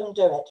knew I couldn't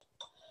do it.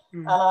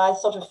 And I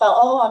sort of felt,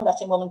 oh, I'm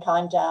letting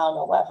womankind down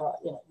or whatever,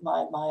 you know,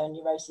 my own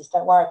neurosis,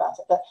 don't worry about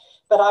it.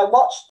 But I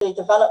watched the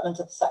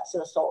development of the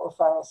sexual assault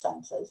referral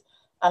centres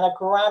and a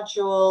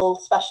gradual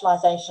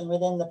specialisation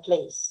within the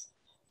police,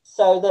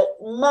 so that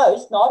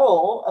most, not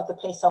all, of the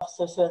police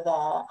officers who are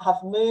there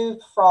have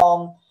moved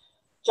from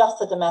just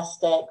a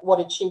domestic, what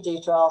did she do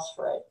to ask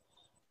for it,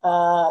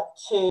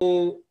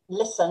 to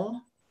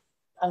listen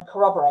and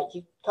corroborate.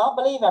 You can't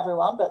believe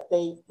everyone, but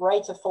the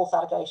rate of false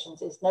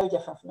allegations is no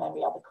different from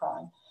every other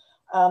crime.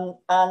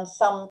 And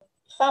some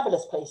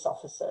fabulous police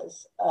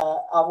officers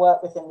I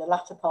worked with in the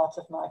latter part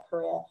of my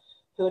career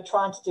who are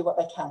trying to do what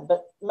they can.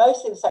 But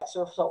mostly the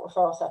sexual assault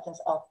referral settings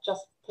are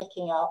just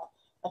picking up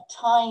a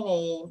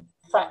tiny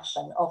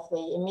fraction of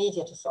the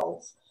immediate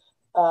assaults.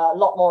 A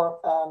lot more,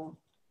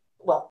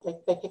 well,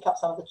 they pick up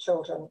some of the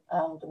children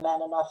and the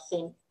men, and I've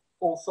seen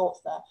all sorts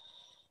there.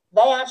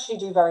 They actually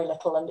do very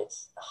little, and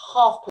it's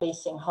half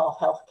policing, half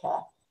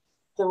healthcare.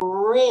 The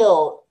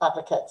real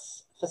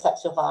advocates for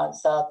sexual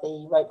violence are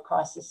the rape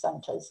crisis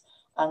centres,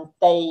 and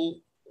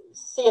they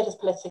see it as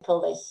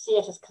political, they see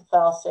it as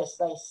catharsis,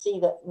 they see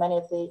that many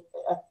of the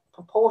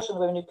proportion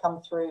of women who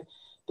come through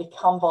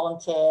become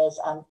volunteers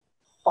and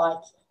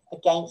fight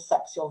against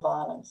sexual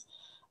violence.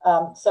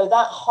 So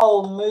that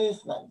whole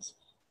movement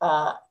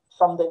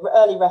from the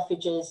early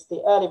refuges,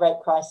 the early rape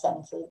crisis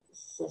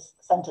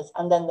centres,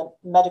 and then the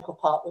medical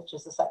part, which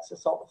is the sexual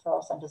assault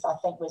referral centres, I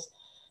think was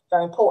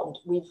very important.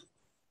 We've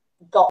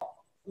got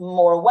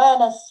more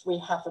awareness, we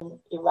haven't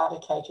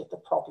eradicated the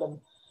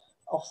problem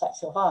of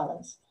sexual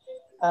violence.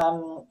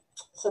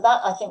 So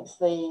that, I think, is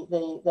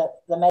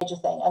the major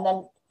thing. And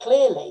then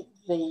clearly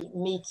the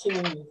Me Too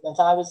movement.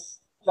 I was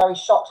very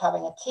shocked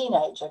having a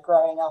teenager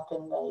growing up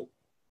in the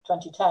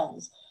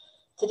 2010s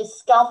to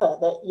discover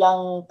that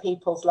young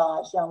people's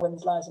lives, young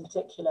women's lives in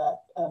particular,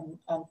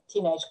 and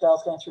teenage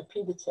girls going through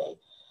puberty,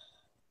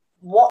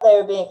 what they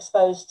were being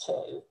exposed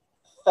to,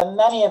 for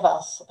many of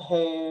us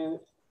who,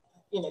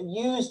 you know,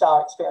 used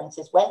our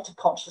experiences, went to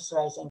conscious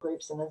raising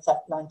groups in the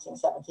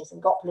 1970s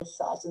and got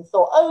politicized and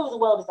thought, oh, the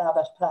world is now a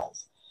better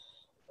place.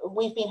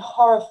 We've been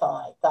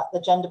horrified that the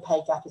gender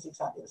pay gap is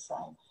exactly the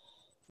same.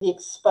 The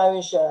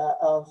exposure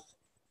of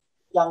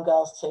young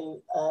girls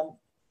to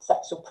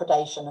sexual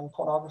predation and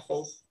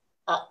pornography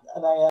at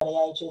a very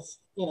early age is,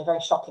 you know,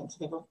 very shocking to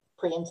people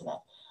pre-internet.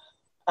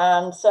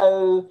 And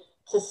so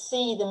to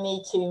see the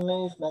Me Too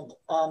movement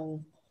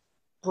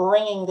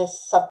bringing this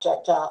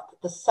subject up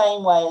the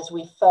same way as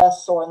we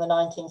first saw in the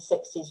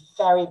 1960s,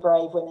 very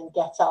brave women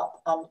get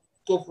up and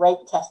give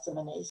rape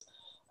testimonies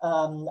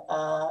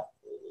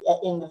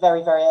in the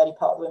very, very early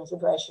part of the women's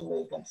liberation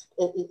movements.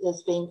 It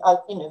has been,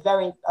 you know,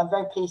 I'm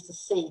very pleased to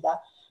see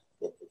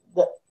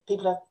that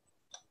people are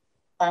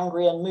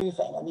angry and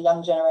moving, and the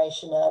young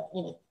generation are,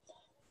 you know,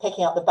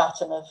 picking up the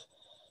baton of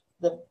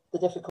the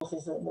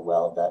difficulties in the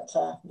world that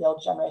the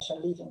old generation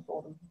are leaving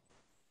for them.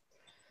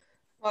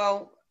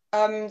 Well,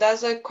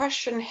 there's a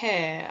question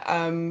here,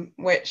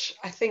 which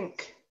I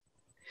think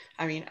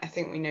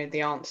we know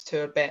the answer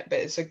to a bit, but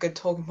it's a good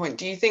talking point.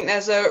 Do you think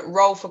there's a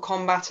role for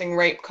combating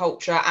rape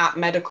culture at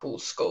medical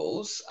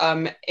schools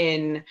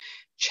in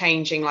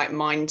changing like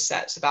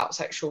mindsets about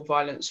sexual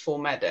violence for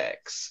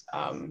medics?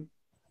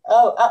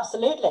 Oh,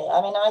 absolutely.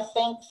 I mean, I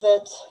think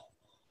that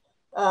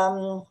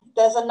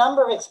there's a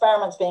number of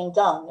experiments being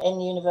done in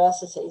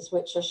universities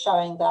which are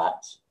showing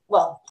that,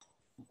 well,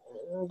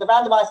 the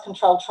randomized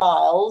controlled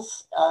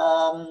trials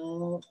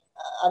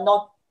are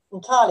not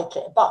entirely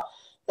clear, but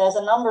there's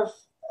a number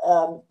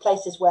of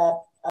places where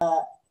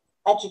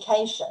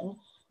education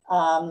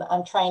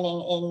and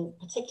training in,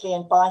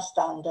 particularly in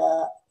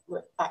bystander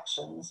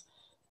actions,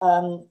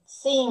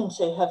 seem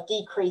to have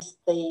decreased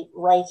the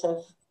rate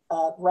of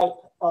rape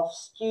of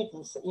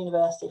students at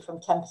university from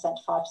 10%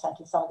 to 5%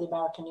 in some of the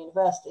American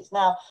universities.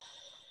 Now,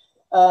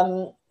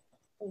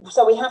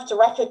 so we have to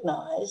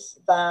recognize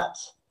that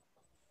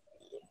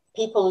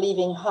people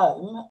leaving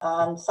home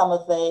and some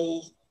of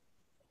the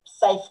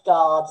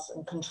safeguards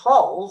and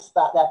controls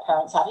that their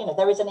parents have, you know,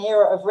 there is an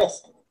era of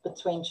risk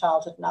between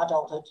childhood and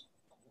adulthood.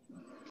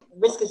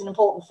 Risk is an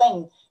important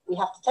thing. We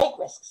have to take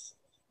risks,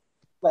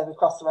 whether we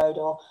cross the road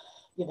or,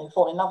 you know,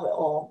 fall in love with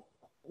or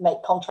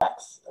make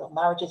contracts or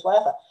marriages,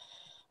 whatever.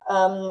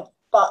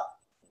 But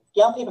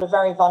young people are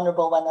very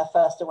vulnerable when they're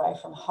first away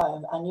from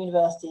home, and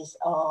universities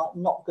are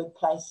not good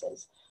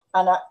places.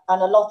 And a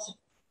lot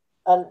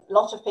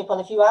of people,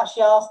 if you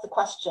actually ask the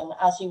question,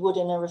 as you would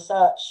in a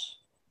research,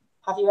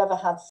 have you ever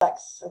had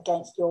sex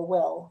against your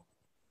will?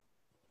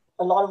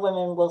 a lot of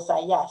women will say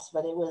yes,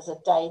 but it was a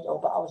date, or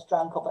but I was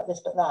drunk, or but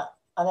this, but that,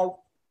 and they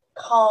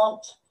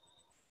can't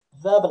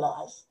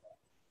verbalize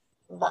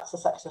that's a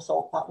sexual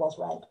assault, that was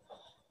rape,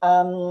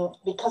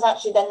 because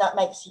actually then that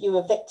makes you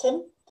a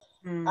victim.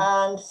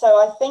 And so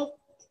I think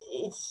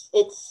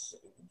it's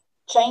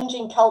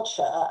changing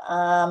culture,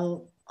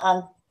 and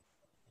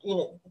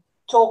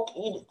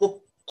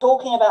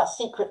talking about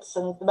secrets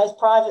and the most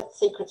private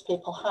secrets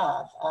people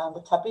have, and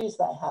the taboos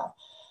they have.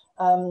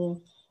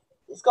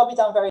 It's got to be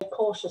done very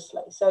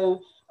cautiously.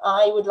 So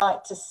I would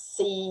like to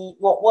see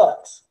what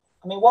works.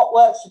 I mean, what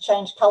works to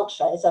change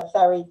culture is a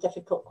very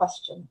difficult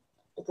question,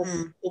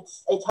 because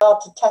it's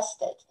hard to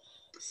test it.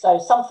 So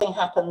something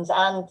happens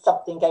and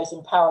something goes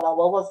in parallel.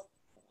 Well,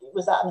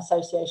 was that an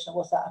association, or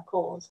was that a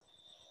cause?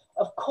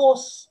 Of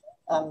course,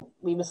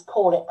 we must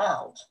call it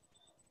out.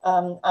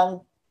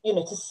 And,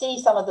 to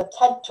see some of the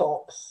TED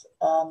Talks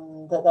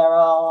that there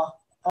are,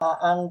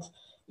 and,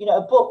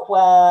 a book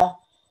where,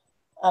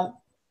 a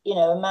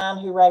man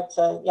who raped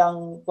a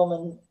young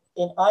woman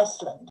in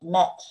Iceland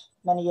met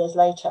many years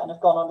later and have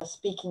gone on a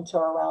speaking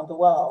tour around the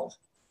world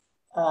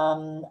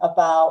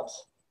about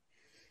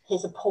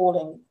his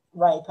appalling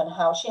rape and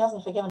how she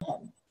hasn't forgiven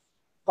him,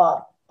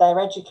 but they're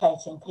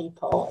educating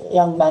people,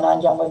 young men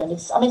and young women.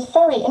 It's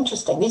very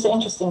interesting. These are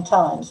interesting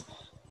times.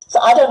 So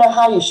I don't know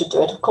how you should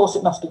do it. Of course,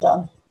 it must be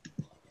done.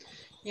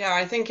 Yeah,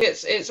 I think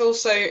it's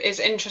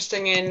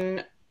interesting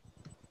in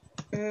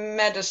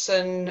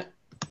medicine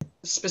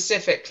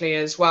specifically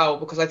as well,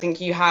 because I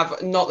think you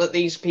have, not that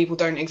these people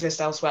don't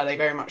exist elsewhere, they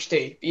very much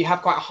do, but you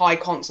have quite a high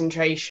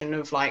concentration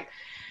of like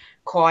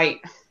quite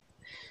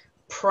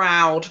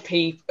proud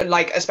people,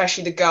 like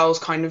especially the girls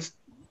kind of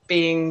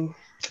being,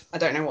 I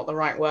don't know what the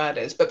right word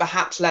is, but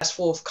perhaps less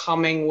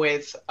forthcoming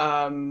with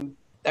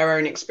their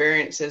own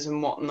experiences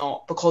and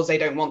whatnot, because they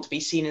don't want to be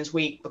seen as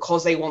weak,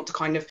 because they want to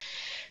kind of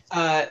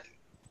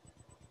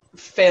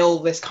fill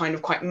this kind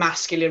of quite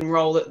masculine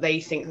role that they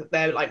think that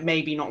they're like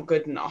maybe not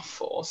good enough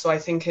for. So I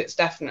think it's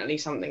definitely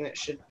something that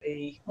should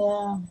be.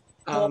 Well,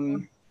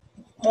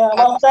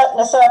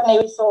 certainly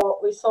we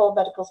saw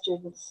medical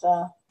students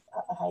at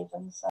the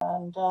Havens,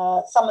 and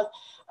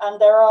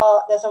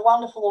there's a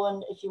wonderful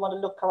woman, if you want to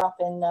look her up,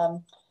 in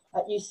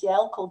at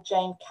UCL, called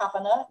Jane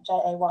Kavanagh,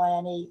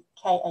 JaneKavanaghA.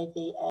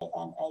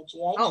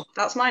 Oh,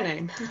 that's my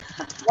name.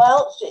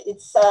 Well,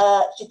 she's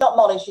not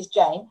Molly, she's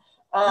Jane.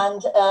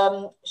 And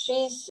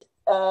she's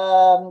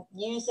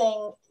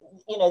using,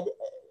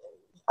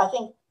 I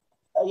think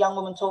a young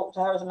woman talked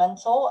to her as a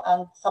mentor,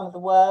 and some of the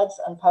words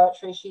and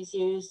poetry she's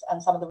used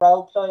and some of the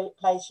role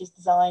plays she's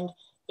designed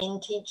in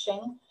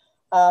teaching,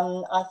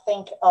 I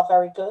think are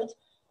very good.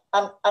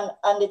 And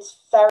it's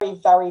very,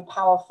 very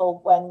powerful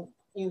when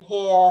you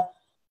hear,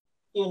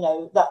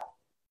 that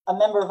a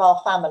member of our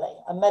family,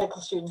 a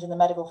medical student in the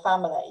medical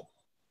family,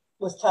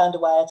 was turned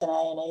away at an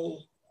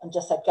A&E and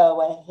just said, go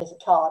away, here's a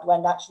card,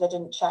 when actually they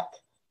didn't check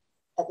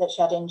that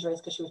she had injuries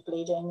because she was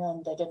bleeding,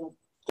 and they didn't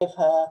give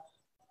her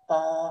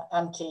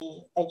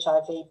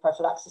anti-HIV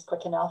prophylaxis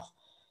quick enough.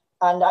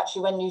 And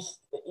actually when you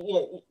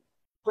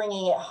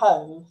bringing it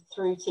home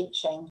through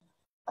teaching,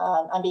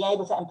 and being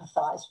able to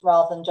empathize,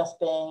 rather than just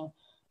being,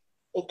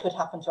 it could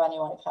happen to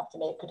anyone, it could happen to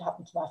me, it could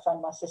happen to my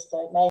friend, my sister,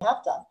 it may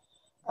have done.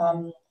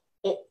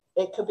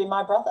 It could be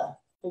my brother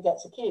who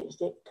gets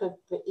accused, it could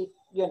be,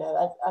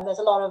 and there's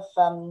a lot of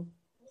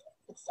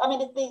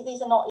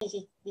these are not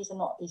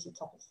easy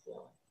topics to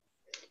deal with.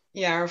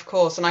 Yeah, of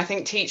course. And I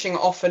think teaching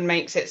often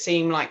makes it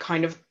seem like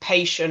kind of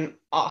patient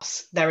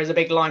us. There is a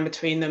big line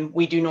between them.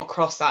 We do not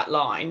cross that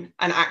line.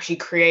 And actually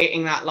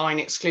creating that line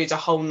excludes a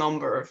whole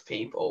number of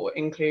people,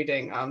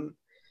 including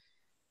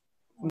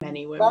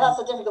many women. Well, that's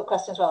a difficult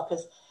question as well,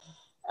 because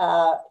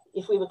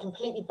if we were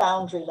completely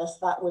boundaryless,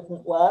 that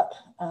wouldn't work.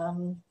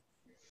 And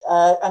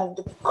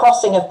the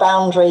crossing of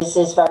boundaries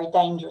is very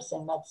dangerous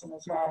in medicine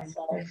as well.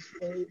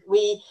 So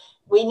we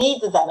need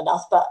the them and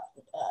us,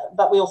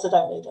 but we also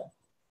don't need it.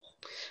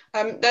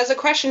 There's a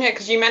question here,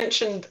 because you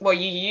mentioned, you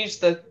used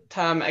the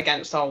term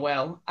against our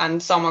will, and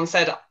someone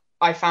said,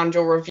 I found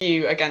your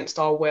review against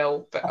our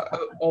will,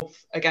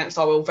 against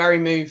our will, very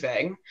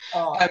moving.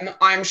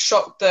 I'm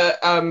shocked that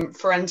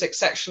forensic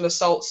sexual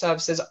assault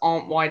services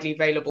aren't widely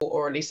available,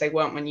 or at least they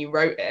weren't when you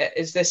wrote it.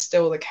 Is this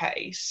still the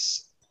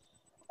case?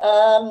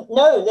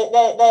 No,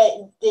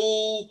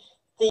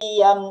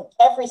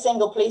 every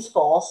single police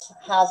force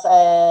has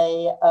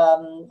a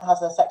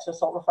sexual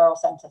assault referral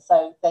centre,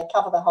 so they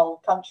cover the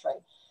whole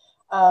country.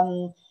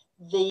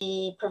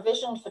 The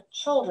provision for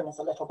children is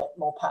a little bit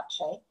more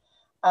patchy,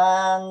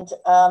 and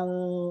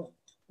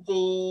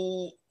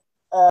the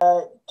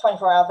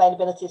 24-hour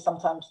availability is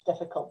sometimes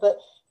difficult, but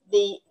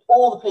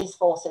all the police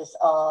forces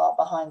are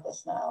behind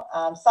this now,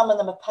 and some of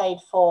them are paid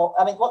for.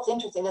 I mean, what's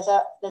interesting, there's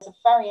a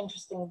very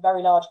interesting,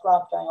 very large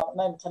grant going on at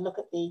the moment to look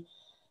at the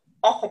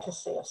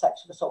efficacy of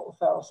sexual assault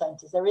referral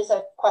centres. There is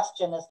a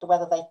question as to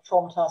whether they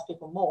traumatise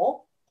people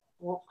more,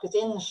 because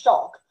in the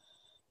shock,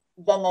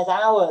 then there's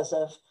hours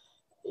of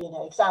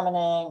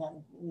examining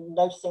and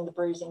noticing the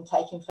bruising,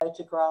 taking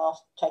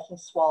photographs, taking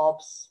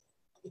swabs,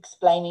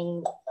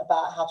 explaining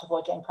about how to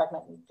avoid getting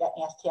pregnant and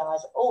getting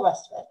STIs, all the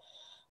rest of it.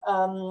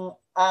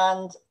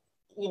 And,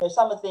 you know,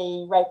 some of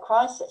the rape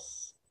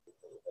crisis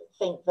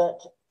think that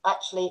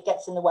actually it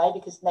gets in the way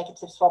because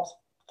negative swabs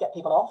get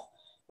people off.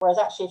 Whereas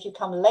actually, if you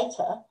come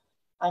later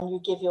and you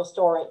give your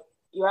story,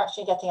 you're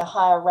actually getting a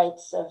higher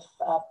rates of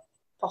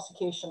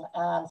prosecution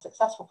and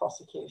successful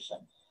prosecution.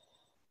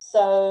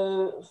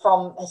 So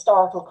from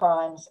historical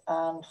crimes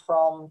and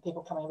from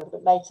people coming a little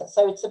bit later.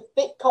 So it's a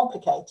bit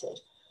complicated.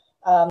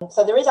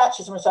 So there is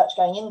actually some research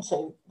going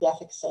into the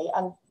efficacy,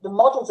 and the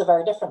models are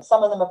very different.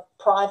 Some of them are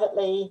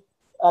privately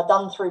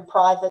done through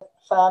private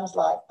firms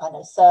like, I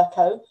know,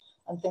 Serco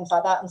and things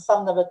like that. And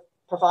some of them are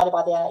provided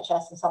by the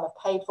NHS and some are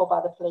paid for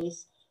by the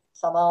police.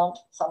 Some aren't,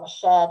 some are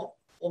shared.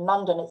 In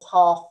London, it's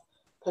half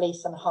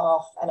police and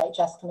half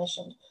NHS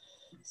commissioned.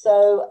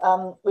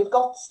 So we've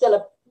got still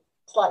a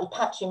slightly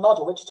patchy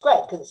model, which is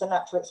great because it's a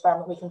natural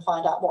experiment. We can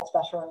find out what's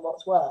better and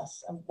what's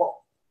worse, and what,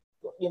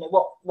 you know,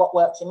 what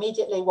works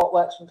immediately, what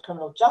works from the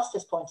criminal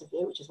justice point of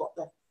view, which is what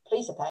the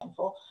police are paying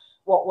for,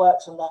 what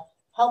works from the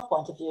health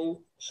point of view,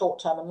 short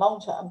term and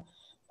long term.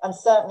 And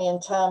certainly in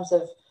terms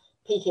of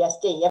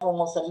PTSD, everyone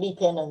wants to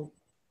leap in and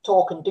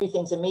talk and do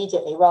things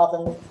immediately rather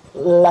than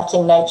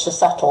letting nature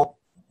settle.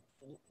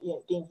 You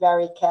know, being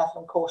very careful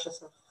and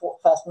cautious of the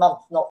first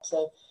month not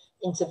to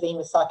intervene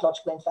with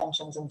psychological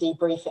interventions and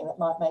debriefing that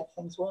might make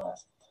things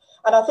worse.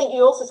 And I think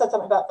you also said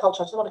something about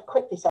culture. I just want to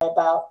quickly say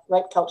about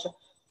rape culture,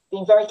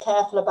 being very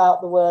careful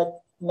about the word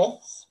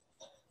myths.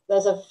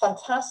 There's a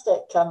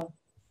fantastic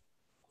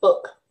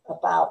book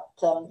about,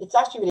 it's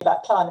actually really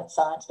about climate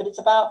science, but it's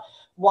about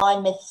why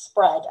myths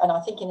spread. And I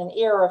think in an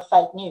era of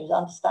fake news,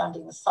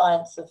 understanding the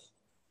science of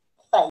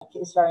fake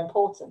is very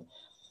important.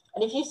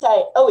 And if you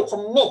say, oh, it's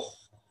a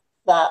myth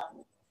that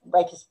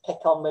rapists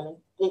pick on women,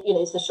 you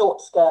know, it's the short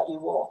skirt you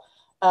wore.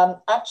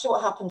 Actually,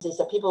 what happens is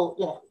that people,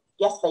 you know,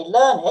 yes, they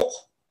learn it,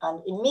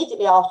 and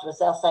immediately afterwards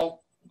they'll say,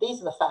 these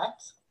are the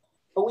facts.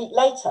 A week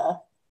later,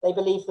 they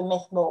believe the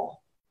myth more.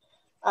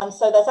 And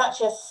so there's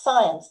actually a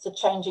science to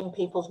changing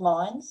people's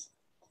minds,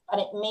 and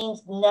it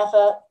means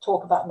never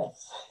talk about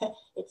myths.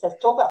 It says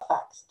talk about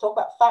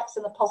facts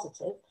in the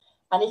positive,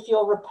 and if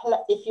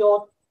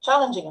you're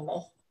challenging a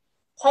myth,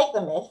 take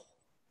the myth,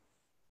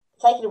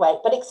 take it away,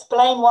 but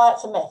explain why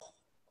it's a myth.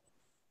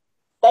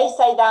 They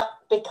say that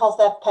because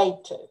they're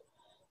paid to.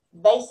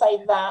 They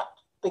say that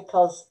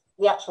because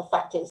the actual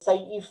fact is. So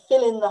you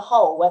fill in the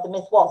hole where the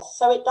myth was,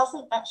 so it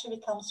doesn't actually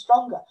become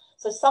stronger.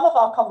 So some of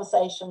our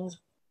conversations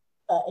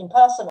in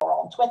person or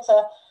on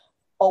Twitter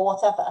or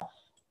whatever,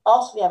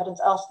 ask for the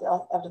evidence, ask the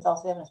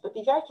evidence, but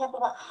be very careful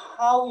about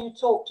how you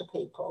talk to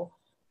people,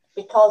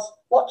 because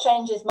what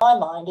changes my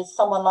mind is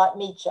someone like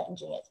me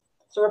changing it.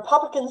 So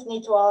Republicans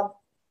need to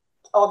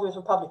argue with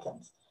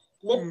Republicans.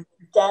 Lib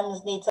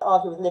Dems need to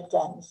argue with Lib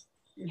Dems.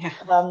 Yeah.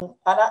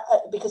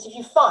 Because if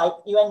you fight,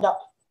 you end up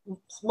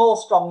more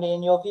strongly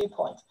in your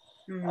viewpoint.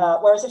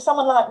 Whereas if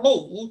someone like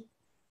me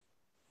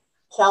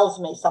tells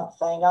me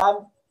something, I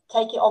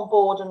take it on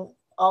board and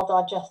I'll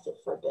digest it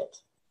for a bit.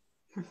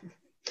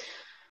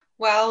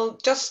 Well,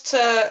 just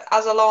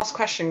as a last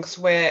question, because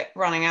we're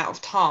running out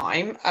of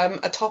time,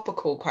 a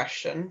topical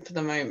question for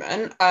the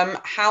moment.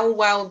 How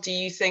well do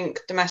you think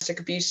domestic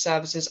abuse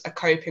services are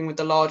coping with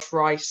the large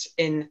rise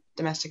in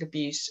domestic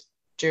abuse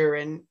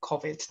during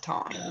COVID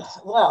times?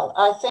 Well,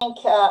 I think,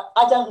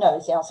 I don't know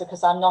is the answer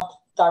because I'm not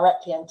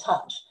directly in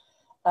touch.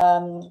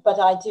 But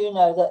I do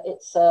know that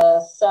it's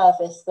a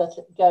service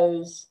that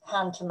goes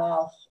hand to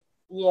mouth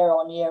year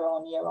on year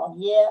on year on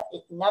year.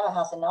 It never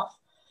has enough.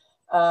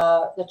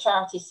 The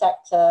charity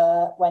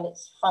sector, when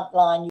it's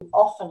frontline, you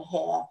often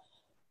hear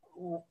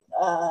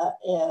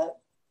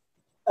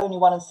only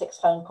 1 in 6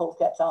 phone calls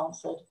gets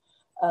answered.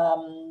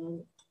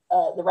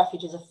 The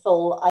refuges are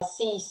full. I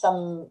see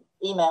some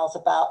emails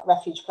about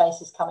refuge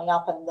places coming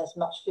up, and there's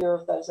much fewer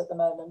of those at the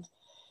moment.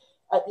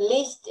 At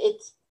least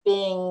it's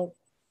being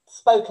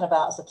spoken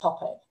about as a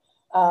topic.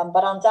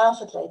 But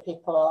undoubtedly,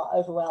 people are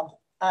overwhelmed,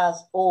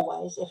 as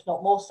always, if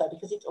not more so,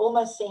 because it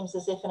almost seems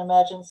as if in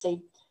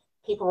emergency,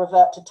 people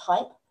revert to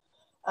type.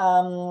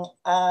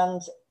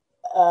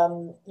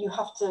 You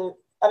have to,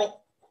 I mean,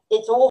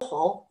 it's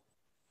awful,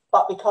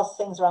 but because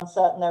things are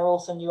uncertain, there are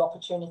also new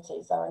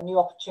opportunities. There are new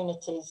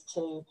opportunities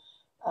to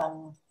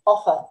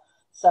offer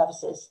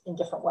services in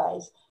different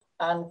ways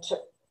and to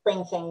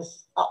bring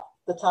things up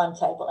the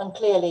timetable. And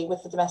clearly,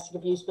 with the domestic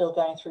abuse bill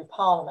going through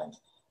Parliament,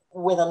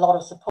 with a lot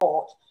of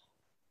support,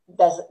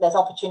 there's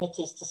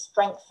opportunities to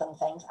strengthen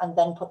things and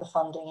then put the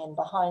funding in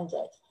behind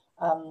it.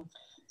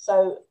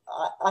 So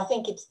I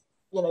think it's,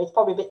 you know, it's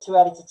probably a bit too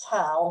early to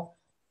tell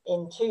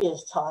in 2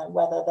 years' time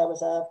whether there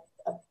was a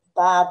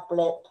bad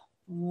blip,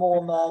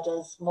 more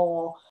murders,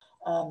 more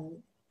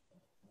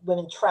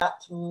women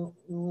trapped,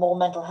 more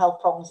mental health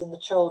problems in the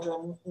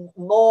children,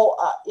 more,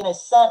 you know,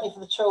 certainly for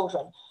the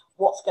children,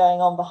 what's going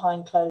on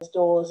behind closed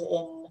doors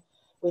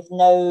with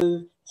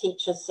no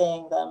teachers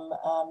seeing them,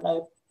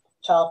 no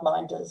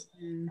childminders.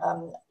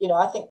 You know,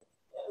 I think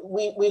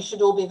we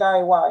should all be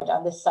very worried,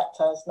 and this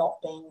sector has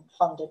not been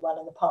funded well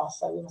in the past,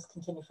 so we must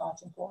continue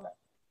fighting for it.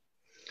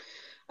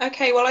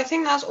 Okay, well, I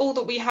think that's all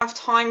that we have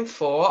time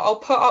for. I'll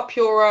put up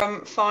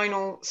your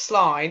final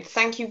slide.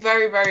 Thank you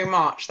very, very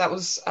much. That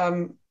was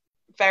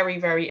very,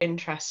 very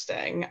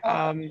interesting.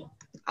 And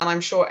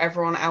I'm sure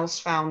everyone else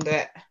found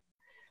it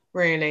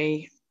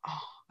really,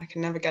 I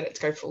can never get it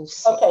to go full.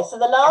 Okay, so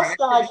the last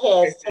slide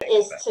here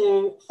is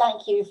to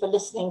thank you for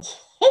listening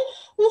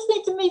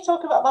to me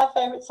talk about my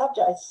favourite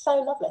subject. It's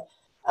so lovely.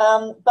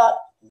 But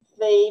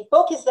the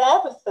book is there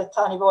with the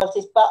tiny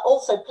royalties, but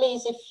also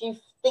please, if you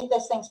think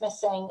there's things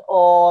missing,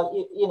 or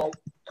you know,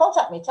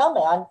 contact me, tell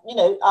me.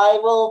 I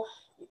will.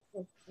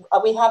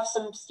 We have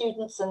some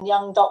students and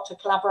young doctor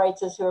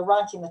collaborators who are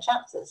writing the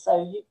chapters,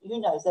 so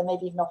who knows, there may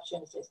be even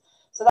opportunities.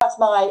 So that's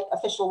my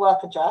official work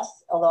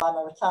address, although I'm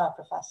a retired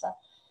professor.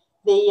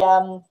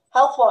 The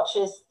Health Watch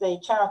is the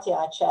charity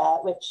I chair,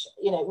 which,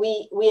 you know,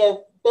 we are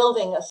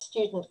building a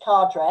student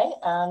cadre,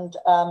 and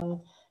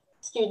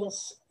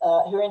students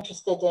who are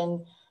interested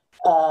in,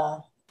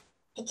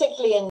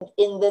 particularly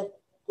in the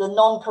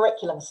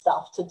non-curriculum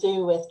stuff to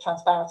do with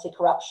transparency,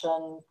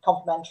 corruption,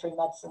 complementary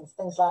medicines,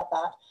 things like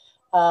that,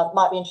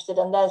 might be interested.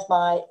 And there's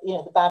my, you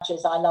know, the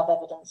badges. I love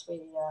evidence.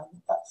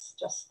 That's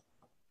just,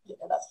 you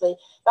know,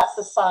 that's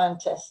the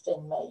scientist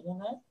in me, you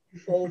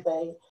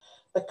know,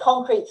 the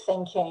concrete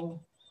thinking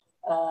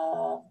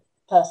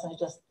person who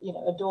just, you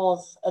know,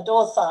 adores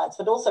science,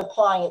 but also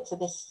applying it to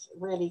this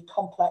really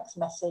complex,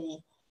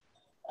 messy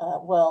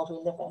world we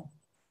live in.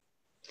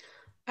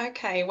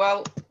 Okay,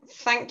 well,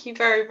 thank you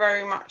very,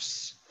 very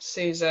much,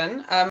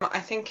 Susan. I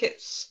think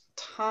it's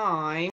time